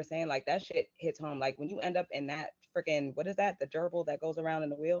Garrett, you were saying, like that shit hits home. Like when you end up in that freaking, what is that? The gerbil that goes around in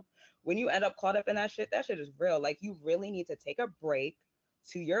the wheel. When you end up caught up in that shit is real. Like you really need to take a break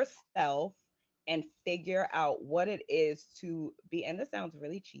to yourself and figure out what it is to be, and this sounds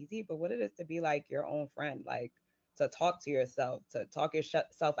really cheesy, but what it is to be like your own friend, like to talk to yourself, to talk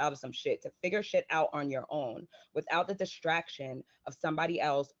yourself out of some shit, to figure shit out on your own without the distraction of somebody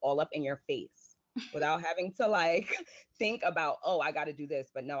else all up in your face, without having to like think about, oh, I got to do this,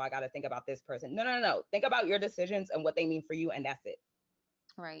 but no, I got to think about this person. No, no, no, no. Think about your decisions and what they mean for you, and that's it.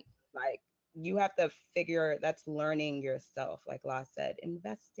 Right. Like you have to figure, that's learning yourself. Like La said,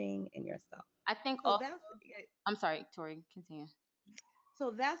 investing in yourself. I think So also, that's yeah, I'm sorry, Tori, continue.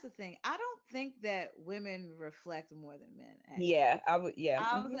 so that's the thing. I don't think that women reflect more than men. Actually, Yeah, I would. Yeah.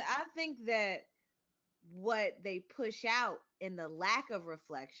 I think that what they push out in the lack of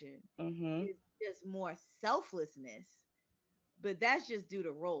reflection Mm-hmm. is just more selflessness, but that's just due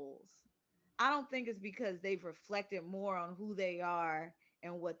to roles. I don't think it's because they've reflected more on who they are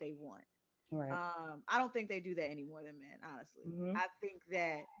and what they want. Right. I don't think they do that any more than men, honestly. Mm-hmm. I think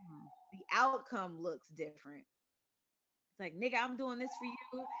that Mhm. the outcome looks different. It's like, nigga, I'm doing this for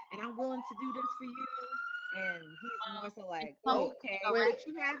you, and I'm willing to do this for you. And he's more so It's like, Wait, okay, wait. but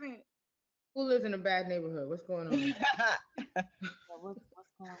you haven't. Who lives in a bad neighborhood? What's going on? What's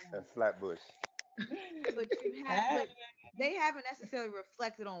going on? Flatbush. But you have, Hey. they haven't necessarily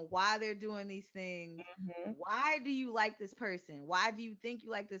reflected on why they're doing these things. Mhm. Why do you like this person? Why do you think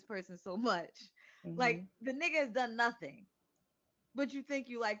you like this person so much? Like Mhm. the nigga has done nothing, but you think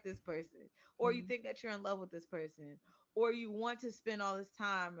you like this person, or you Mhm. think that you're in love with this person, or you want to spend all this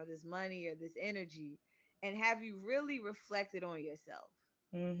time or this money or this energy, and have you really reflected on yourself?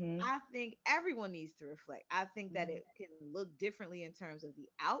 Mhm. I think everyone needs to reflect. I think that it can look differently in terms of the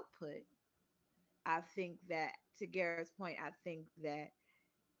output. I think that, to Garrett's point, I think that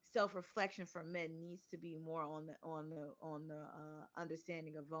self-reflection for men needs to be more on the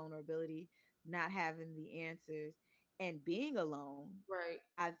understanding of vulnerability, not having the answers, and being alone. Right.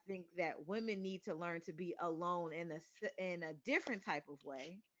 I think that women need to learn to be alone in a different type of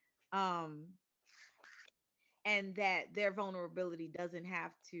way, um, and that their vulnerability doesn't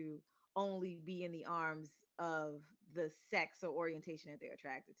have to only be in the arms of the sex or orientation that they're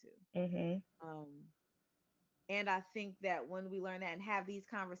attracted to. Mhm. Um, and I think that when we learn that and have these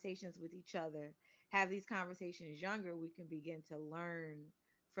conversations with each other, have these conversations younger, we can begin to learn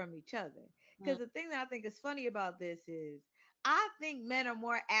from each other. Mm. Because the thing that I think is funny about this is I think men are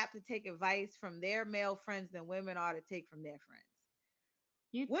more apt to take advice from their male friends than women are to take from their friends.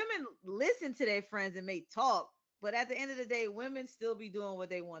 You Women listen to their friends and may talk, but at the end of the day, women still be doing what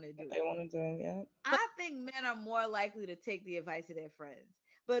they want to What do. they want to do, yeah. but I think men are more likely to take the advice of their friends.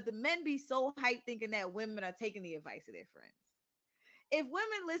 But the men be so hyped thinking that women are taking the advice of their friends. If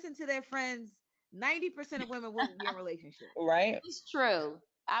women listen to their friends, 90% of women wouldn't be in relationships. Right? it's true.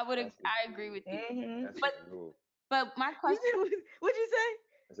 That's a I agree jewel. with you. Mhm. That's a But jewel. my You question, said, what'd you say?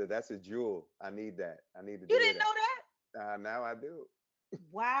 I said that's a jewel. I need that. I need to You hear didn't know that. that? Now I do.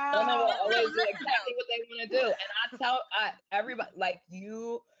 Women will Wow. always listen, do listen exactly what they want to do. And I tell everybody, like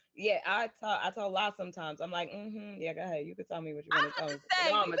you, yeah, I tell a lot sometimes. I'm like, yeah, go ahead. You can tell me what you I want was to about tell me. to But you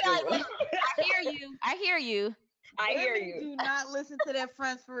say, know you I'm be going to do like, it. look, I hear you. I hear you. I hear Women you. do not listen to their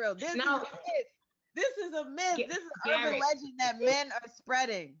friends for real. This is a No, myth. This is a myth. This is urban Garrett, legend that men are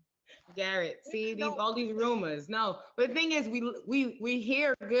spreading. Garrett. See Women these don't all these rumors. No, but the thing is, we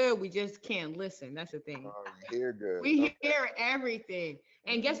hear good. We just can't listen. That's the thing. Oh, you hear good. We Okay. hear everything.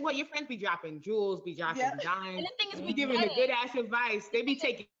 And guess Mhm. what? Your friends be dropping jewels, be yeah. dropping And dimes, the thing is, we be get giving Mhm. the it. good ass advice. The They be thing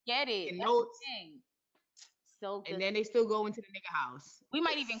is, taking we get it. That's the notes, thing. So and good. then they still go into the nigga house. We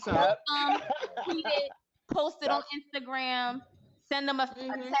might even So, quote Yep. them, tweet it, post it on Stop. Instagram, send them a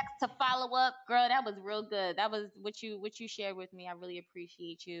hmm text to follow up. Girl, that was real good. That was what you shared with me. I really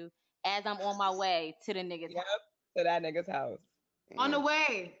appreciate you. As I'm on my way to the niggas Yep. house. To that nigga's house. on the And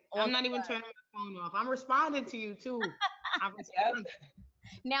way, On I'm not even turning my phone off. I'm responding to you too. I'm Yep. responding,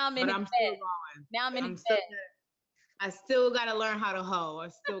 now I'm in but his I'm still bed. going. Now I'm in his I'm still. bed. I still gotta learn how to hoe. I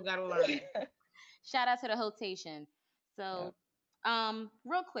still gotta learn. Shout out to the hotation. Yep. So,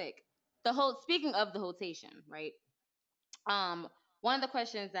 real quick, the whole speaking of the hotation, right? Um, one of the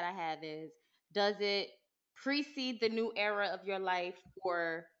questions that I have is, does it precede the new era of your life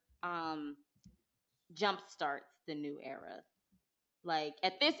or um jump starts the new era? Like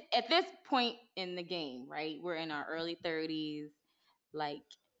at this point in the game, right? We're in our early 30s. Like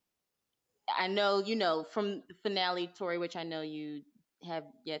I know, from the finale, Tori, which I know you have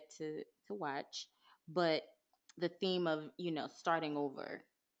yet to watch, but the theme of, starting over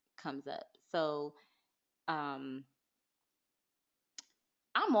comes up. So, um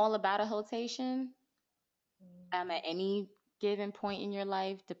I'm all about a rotation at any given point in your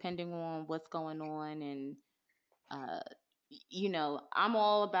life, depending on what's going on. And, uh, I'm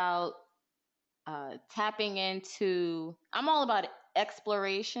all about I'm all about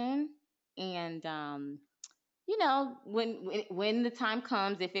exploration. And, when the time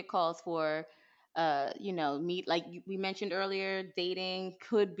comes, if it calls for, meet, like we mentioned earlier, dating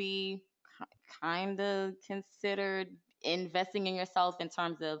could be kind of considered investing in yourself in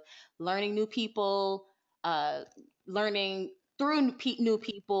terms of learning new people, uh, learning through new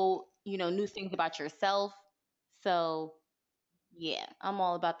people, new things about yourself. So, yeah, I'm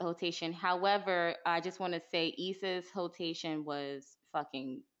all about the rotation. However, I just want to say Issa's rotation was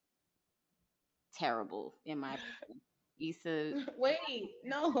fucking terrible in my opinion. Issa Wait,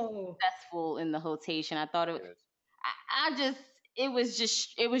 no. successful in the rotation. I thought yes. I just it was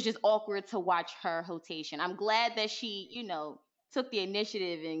just awkward to watch her rotation. I'm glad that she, took the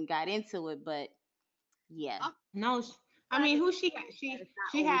initiative and got into it, but yeah. I'm No, I trying mean, to who she had? think that it's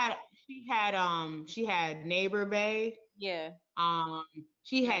not She always had she had Neighbor Bay. Yeah. Um,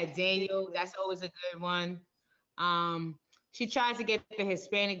 she that was had Daniel. ridiculous. That's always a good one. Um, she tried to get the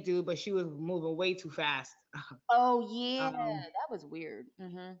Hispanic dude, but she was moving way too fast. Oh yeah, Um, that was weird.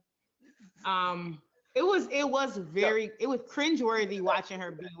 Mhm. um, it was cringeworthy watching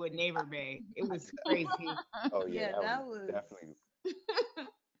her be with Neighbor Bay. It was crazy. Oh yeah, Yeah, that was that was. definitely.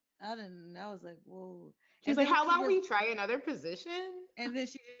 I didn't. I was like, whoa. She was And like, then "How when she about just, we try another position?" and then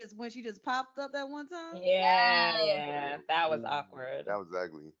she just popped up that one time. Yeah, Yes. yeah, that was Mm, awkward. that was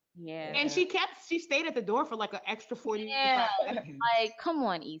ugly. Yeah. And Yeah. she stayed at the door for like an extra Yeah. 45 seconds. Like, come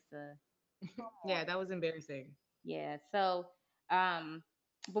on, Issa. Come Yeah, on. that was embarrassing. Yeah. So, um,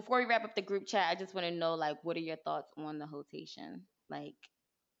 before we wrap up the group chat, I just want to know, like, what are your thoughts on the rotation? Like,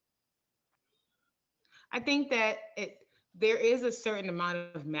 I think that there is a certain amount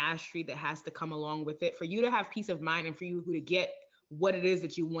of mastery that has to come along with it for you to have peace of mind and for you to get what it is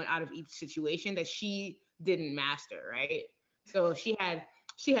that you want out of each situation that she didn't master, right? So she had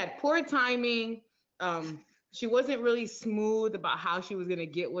poor timing. She wasn't really smooth about how she was gonna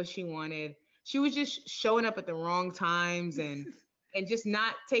get what she wanted. She was just showing up at the wrong times and just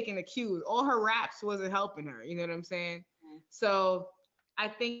not taking the cues. All her raps wasn't helping her. You know what I'm saying? So I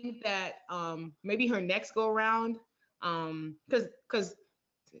think that maybe her next go around, because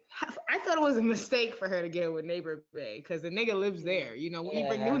I thought it was a mistake for her to get with Neighbor Bay because the nigga lives there. You know, when you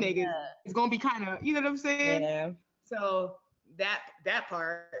bring new Yeah. niggas, it's gonna be kind of, you know what I'm saying? Yeah. So that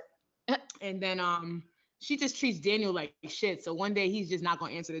part, and then she just treats Daniel like shit. So one day he's just not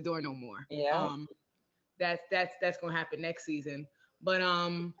gonna answer the door no more. Yeah. That's gonna happen next season. But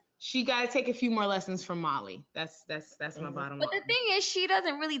she gotta take a few more lessons from Molly. That's my Mhm. bottom but the line. thing is, she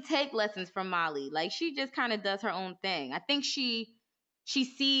doesn't really take lessons from Molly. Like, she just kind of does her own thing. I think she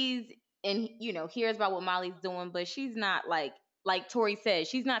sees and hears about what Molly's doing, but she's not like Tori said,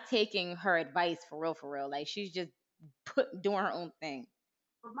 she's not taking her advice for real, for real. Like, she's just doing her own thing.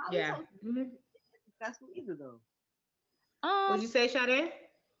 But Molly's Yeah. so Mhm. successful either though. Um, What'd you say, Sade?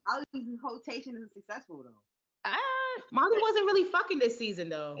 Molly's rotation isn't successful though. I, Molly wasn't really fucking this season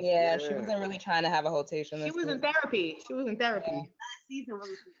though. Yeah, she Yeah. wasn't really trying to have a rotation She this was in season. therapy. She was in therapy. Last season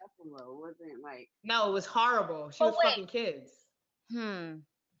wasn't successful though. It wasn't like No, it was horrible. She but was wait, fucking kids.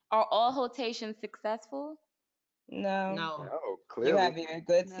 are all rotations successful? No. No. Oh, You clearly. have your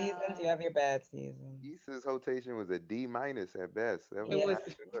good seasons, you No. have your bad seasons. Issa's rotation was a D minus at best. That It was Yeah. was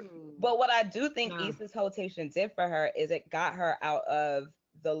not good. But what I do think no. Issa's rotation did for her is it got her out of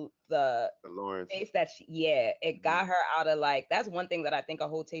the But Lawrence. space that it Mhm. got her out of, like, that's one thing that I think a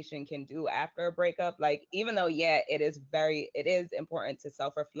rotation can do after a breakup. Like, even though it is important to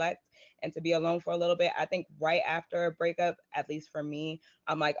self-reflect and to be alone for a little bit. I think right after a breakup, at least for me,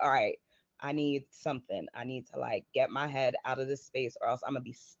 I'm like, all right, I need something. I need to, like, get my head out of this space or else I'm gonna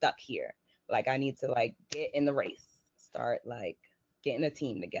be stuck here. Like, I need to, like, get in the race, start, like, getting a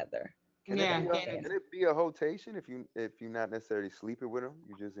team together. Can it Yeah. be a can it be a rotation if you're not necessarily sleeping with them?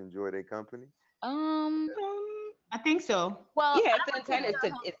 You just enjoy their company. Um, I think so. well, Yeah, I if the don't intent is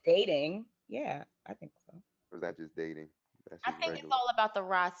consider it's dating. Yeah, I think so. Or is that just dating? That's I just think it's regular. all about the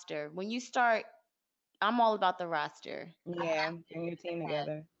roster. When you start, I'm all about the roster. Yeah, getting your team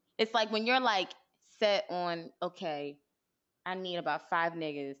together. It's like when you're like set on, okay, I need about 5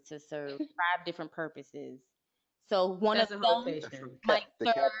 niggas to serve 5 different purposes. So one of That's a them That's rotation. from might the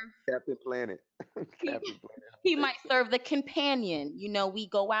serve Captain Planet. he, Captain Planet he might rotation. serve the companion. We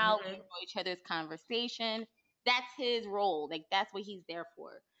go out, we Mhm. enjoy each other's conversation. That's his role. Like, that's what he's there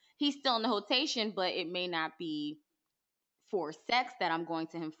for. He's still in the rotation, but it may not be for sex that I'm going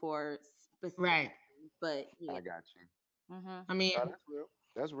to him for specifically. Right. But yeah. I got you. Hmm. I mean, No, that's real.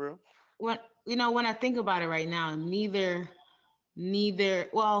 That's real. when I think about it right now, neither.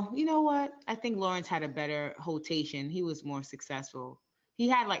 Well, you know what? I think Lawrence had a better rotation. He was more successful.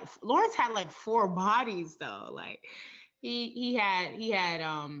 Lawrence had like four bodies though. Like he had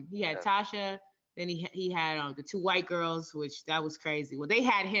Tasha. Then he had the two white girls, which that was crazy. Well, they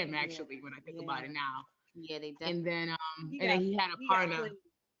had him Yeah. actually when I think Yeah. about it now. Yeah, they And definitely. then He and then got he had a he got partner. played.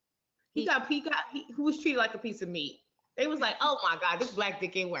 He was treated like a piece of meat. They was like, oh my God, this black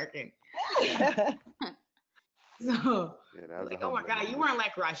dick ain't working. So Yeah, that was a like, oh my humbling God, you moment. weren't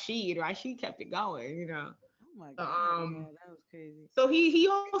like Rashid. Rashid kept it going. Oh my So, god. Yeah, that was crazy. so he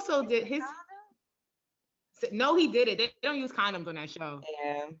also did his. No, he did it. They don't use condoms on that show.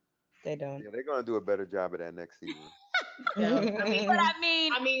 Yeah, they don't. Yeah, they're gonna do a better job of that next season. Yeah, I mean, But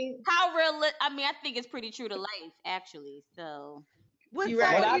I mean, how real? I mean, I think it's pretty true to life, actually. So, What you're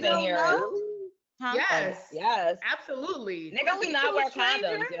sex What right. I've you been don't hearing. know? Really? huh? Yes, Yes. absolutely. Niggas do not To a wear stranger?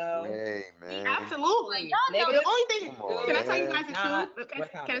 condoms, yo. Hey man. Absolutely. Y'all know Niggas The only thing, Come on, can I tell you man. guys the not truth? wear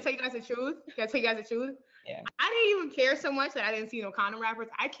Can I condoms. tell you guys the truth? Can I tell you guys the truth? Yeah. I didn't even care so much that I didn't see no condom wrappers.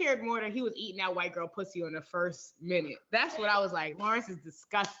 I cared more that he was eating that white girl pussy on the first minute. That's what I was like. Lawrence is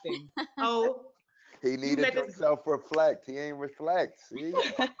disgusting. Oh, He you needed met to this. self-reflect. He ain't reflect. See?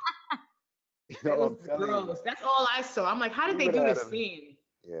 It No, was I'm telling you. gross. That's all I saw. I'm like, how did You they would do have had this a. scene?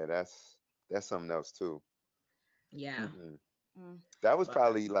 Yeah, that's something else too. Yeah. Mm-mm. Mm. That was But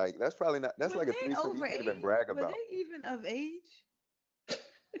probably like that's probably not. That's Were like a they threesome you over can't even age? brag Were about. they even of age?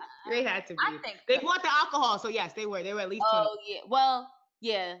 they had to I be. think They so. bought the alcohol, so yes, they were. They were at least 20. Oh yeah. Well,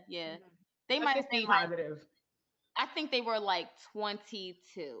 yeah, yeah. Mhm. They Let's might have just been be like. positive. I think they were like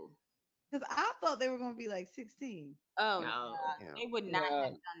 22. Because I thought they were going to be like 16. Oh, No. they Damn. would not have No,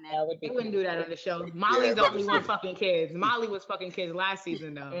 done that. that would They be wouldn't do that crazy. on the show. Yeah, Molly's the about to only one say. fucking kids. Molly was fucking kids last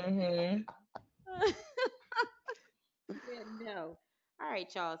season though. Mm-hmm. Yeah, no. All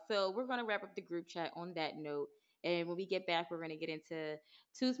right, y'all. So we're gonna wrap up the group chat on that note. And when we get back, we're gonna get into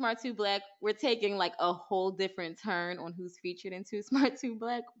Too Smart, Too Black. We're taking like a whole different turn on who's featured in Too Smart, Too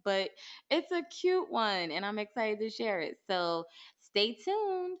Black, but it's a cute one, and I'm excited to share it. So stay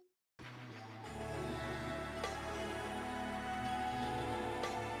tuned.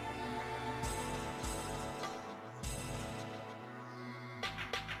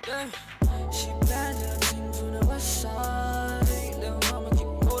 Yeah, she bad little thing from the west side. Little mama keep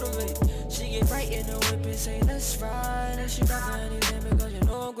motivated. She get right in the whip and say let's ride. And she rap for anything because you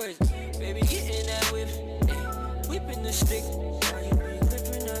know I'm crazy. Baby, get in that whip, ayy, whipping the stick. Why you be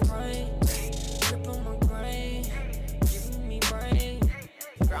gripping that grain? Grip on my grain, giving me brain.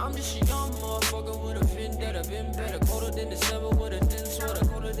 Girl, I'm just a young motherfucker with a vendetta. Been better, colder than December with a thin sweater.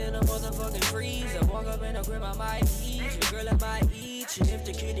 Colder than a motherfucking freeze. I walk up in the crib, I might eat you. Girl, I might eat you. If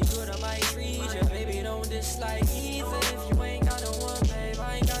the kitty good, I might treat you. Baby, don't dislike either. If you ain't got no one, babe,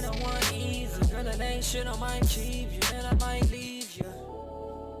 I ain't got no one either. Girl, it ain't shit, I might keep you. And I might leave you.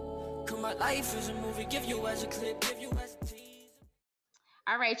 Cause my life is a movie. Give you as a clip, give you as a tease.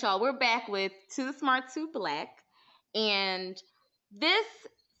 All right, y'all. We're back with Too Smart, Too Black. And this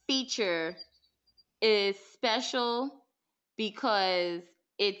feature is special because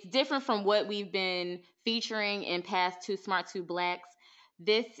it's different from what we've been featuring in past Too Smart, Too Blacks.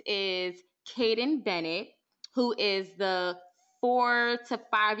 This is Kaden Bennett, who is the 4 to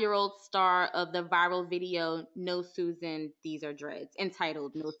 5 year old star of the viral video No Susan, These Are Dreads,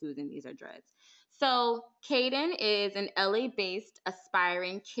 entitled No Susan, These Are Dreads. So Kaden is an LA-based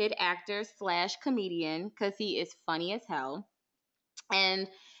aspiring kid actor slash comedian because he is funny as hell. And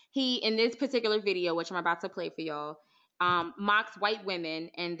he, in this particular video, which I'm about to play for y'all, mocks white women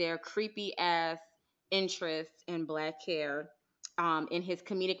and their creepy ass interest in black hair in his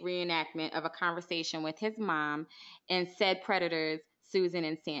comedic reenactment of a conversation with his mom and said predators, Susan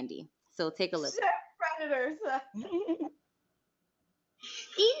and Sandy. So take a look. Shit, predators.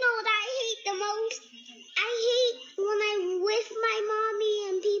 You know what I hate the most? I hate when I'm with my mommy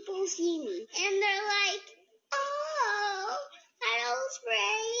and people see me. And they're like, oh, are those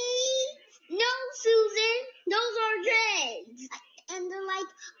braids? No, Susan, those are dreads. And they're like,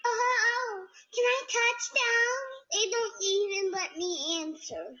 oh, can I touch them? They don't even let me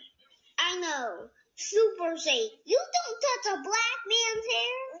answer. I know. Super safe. You don't touch a black man's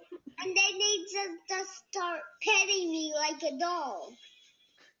hair. And then they just start petting me like a dog.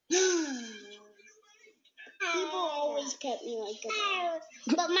 People always pet me like a dog.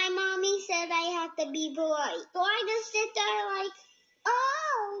 But my mommy said I have to be polite. So I just sit there like,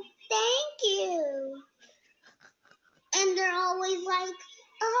 oh, thank you. And they're always like,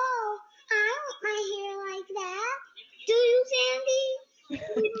 oh, I want my hair like that. Do you, Sandy?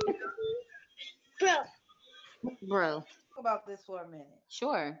 Bro, Bro, Talk about this for a minute.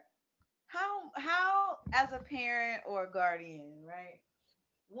 sure. How as a parent or a guardian, right?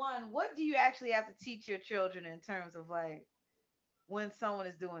 One, what do you actually have to teach your children in terms of like when someone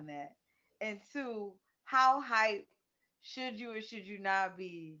is doing that? And two, how hype should you or should you not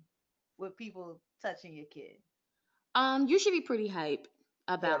be with people touching your kid? You should be pretty hype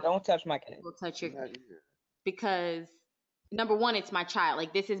Yeah, about don't touch my kid. people touch your Not either. because number one, it's my child.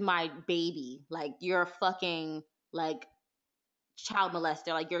 Like this is my baby. Like you're a fucking like child molester.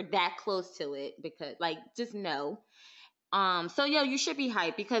 Like you're that close to it because like just no. So yo, you should be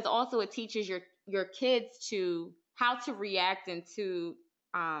hyped because also it teaches your kids to how to react and to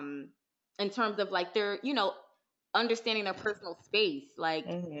in terms of like their, understanding their personal space. Like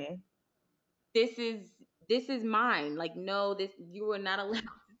Mm-hmm. this is this is mine. Like no, this you are not allowed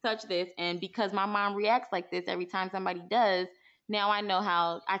to touch this. And because my mom reacts like this every time somebody does, now I know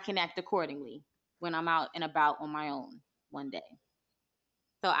how I can act accordingly when I'm out and about on my own one day.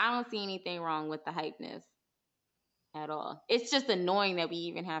 So I don't see anything wrong with the hypeness at all. It's just annoying that we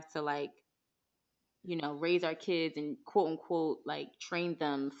even have to like, raise our kids and quote unquote like train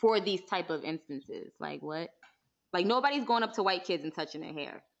them for these type of instances. Like what? Like nobody's going up to white kids and touching their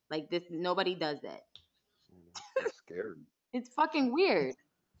hair. Like this nobody does that. That's scary. It's fucking weird.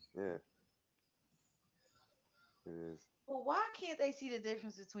 Yeah. It is. Well, why can't they see the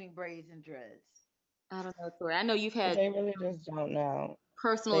difference between braids and dreads? I don't know, Tori. I know you've had They really just don't know.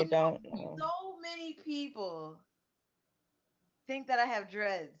 personal. They don't know. So many people think that I have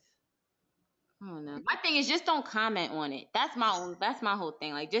dreads. I don't know. My thing is just don't comment on it. That's my own. That's my whole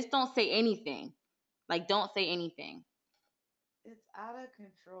thing. Like, just don't say anything. Like, don't say anything. It's out of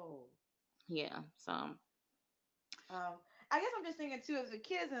control. Yeah. So I guess I'm just thinking too, if the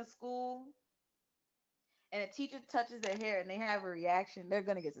kids in school and a teacher touches their hair and they have a reaction, they're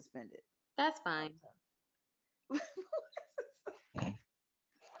gonna get suspended. that's fine.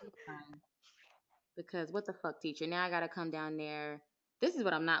 Fine. Because what the fuck, teacher? Now I gotta come down there. This is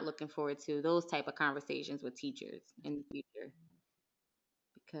what I'm not looking forward to. Those type of conversations with teachers in the future.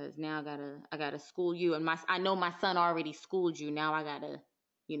 Because now I gotta school you, and I know my son already schooled you. Now I gotta,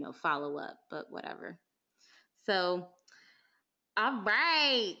 follow up. But whatever. So all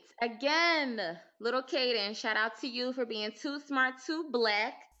right. Again, little Kaden, shout out to you for being too smart, too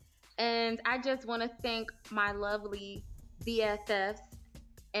black. And I just want to thank my lovely BFFs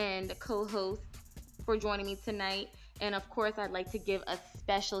and co hosts for joining me tonight. And of course, I'd like to give a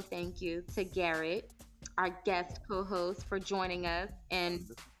special thank you to Garrett, our guest co host, for joining us and This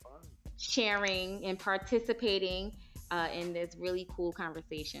is fun. sharing and participating in this really cool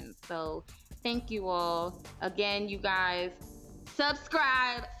conversation. So, thank you all. Again, you guys,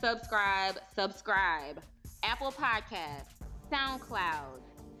 subscribe, subscribe, subscribe. Apple Podcasts, SoundCloud.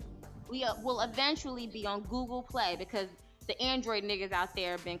 We will eventually be on Google Play because the Android niggas out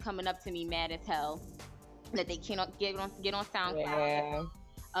there have been coming up to me mad as hell that they cannot get on SoundCloud.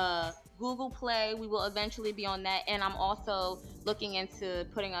 Yeah. Google Play, we will eventually be on that, and I'm also looking into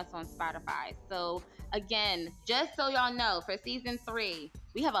putting us on Spotify. So again, just so y'all know, for season 3,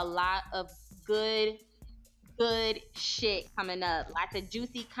 we have a lot of good shit coming up. Lots of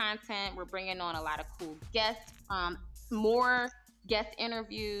juicy content. We're bringing on a lot of cool guests, more guest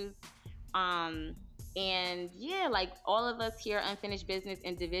interviews, um, and yeah, like all of us here, Unfinished Business,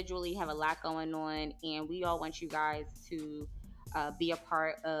 individually have a lot going on, and we all want you guys to be a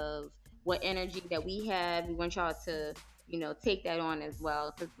part of what energy that we have. We want y'all to, take that on as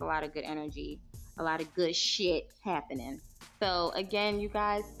well, because it's a lot of good energy, a lot of good shit happening. So again, you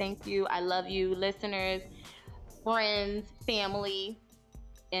guys, thank you. I love you, listeners, friends, family,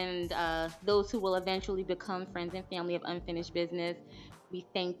 and those who will eventually become friends and family of Unfinished Business. We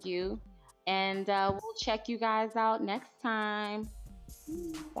thank you. And we'll check you guys out next time.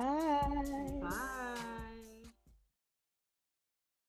 Bye. Bye.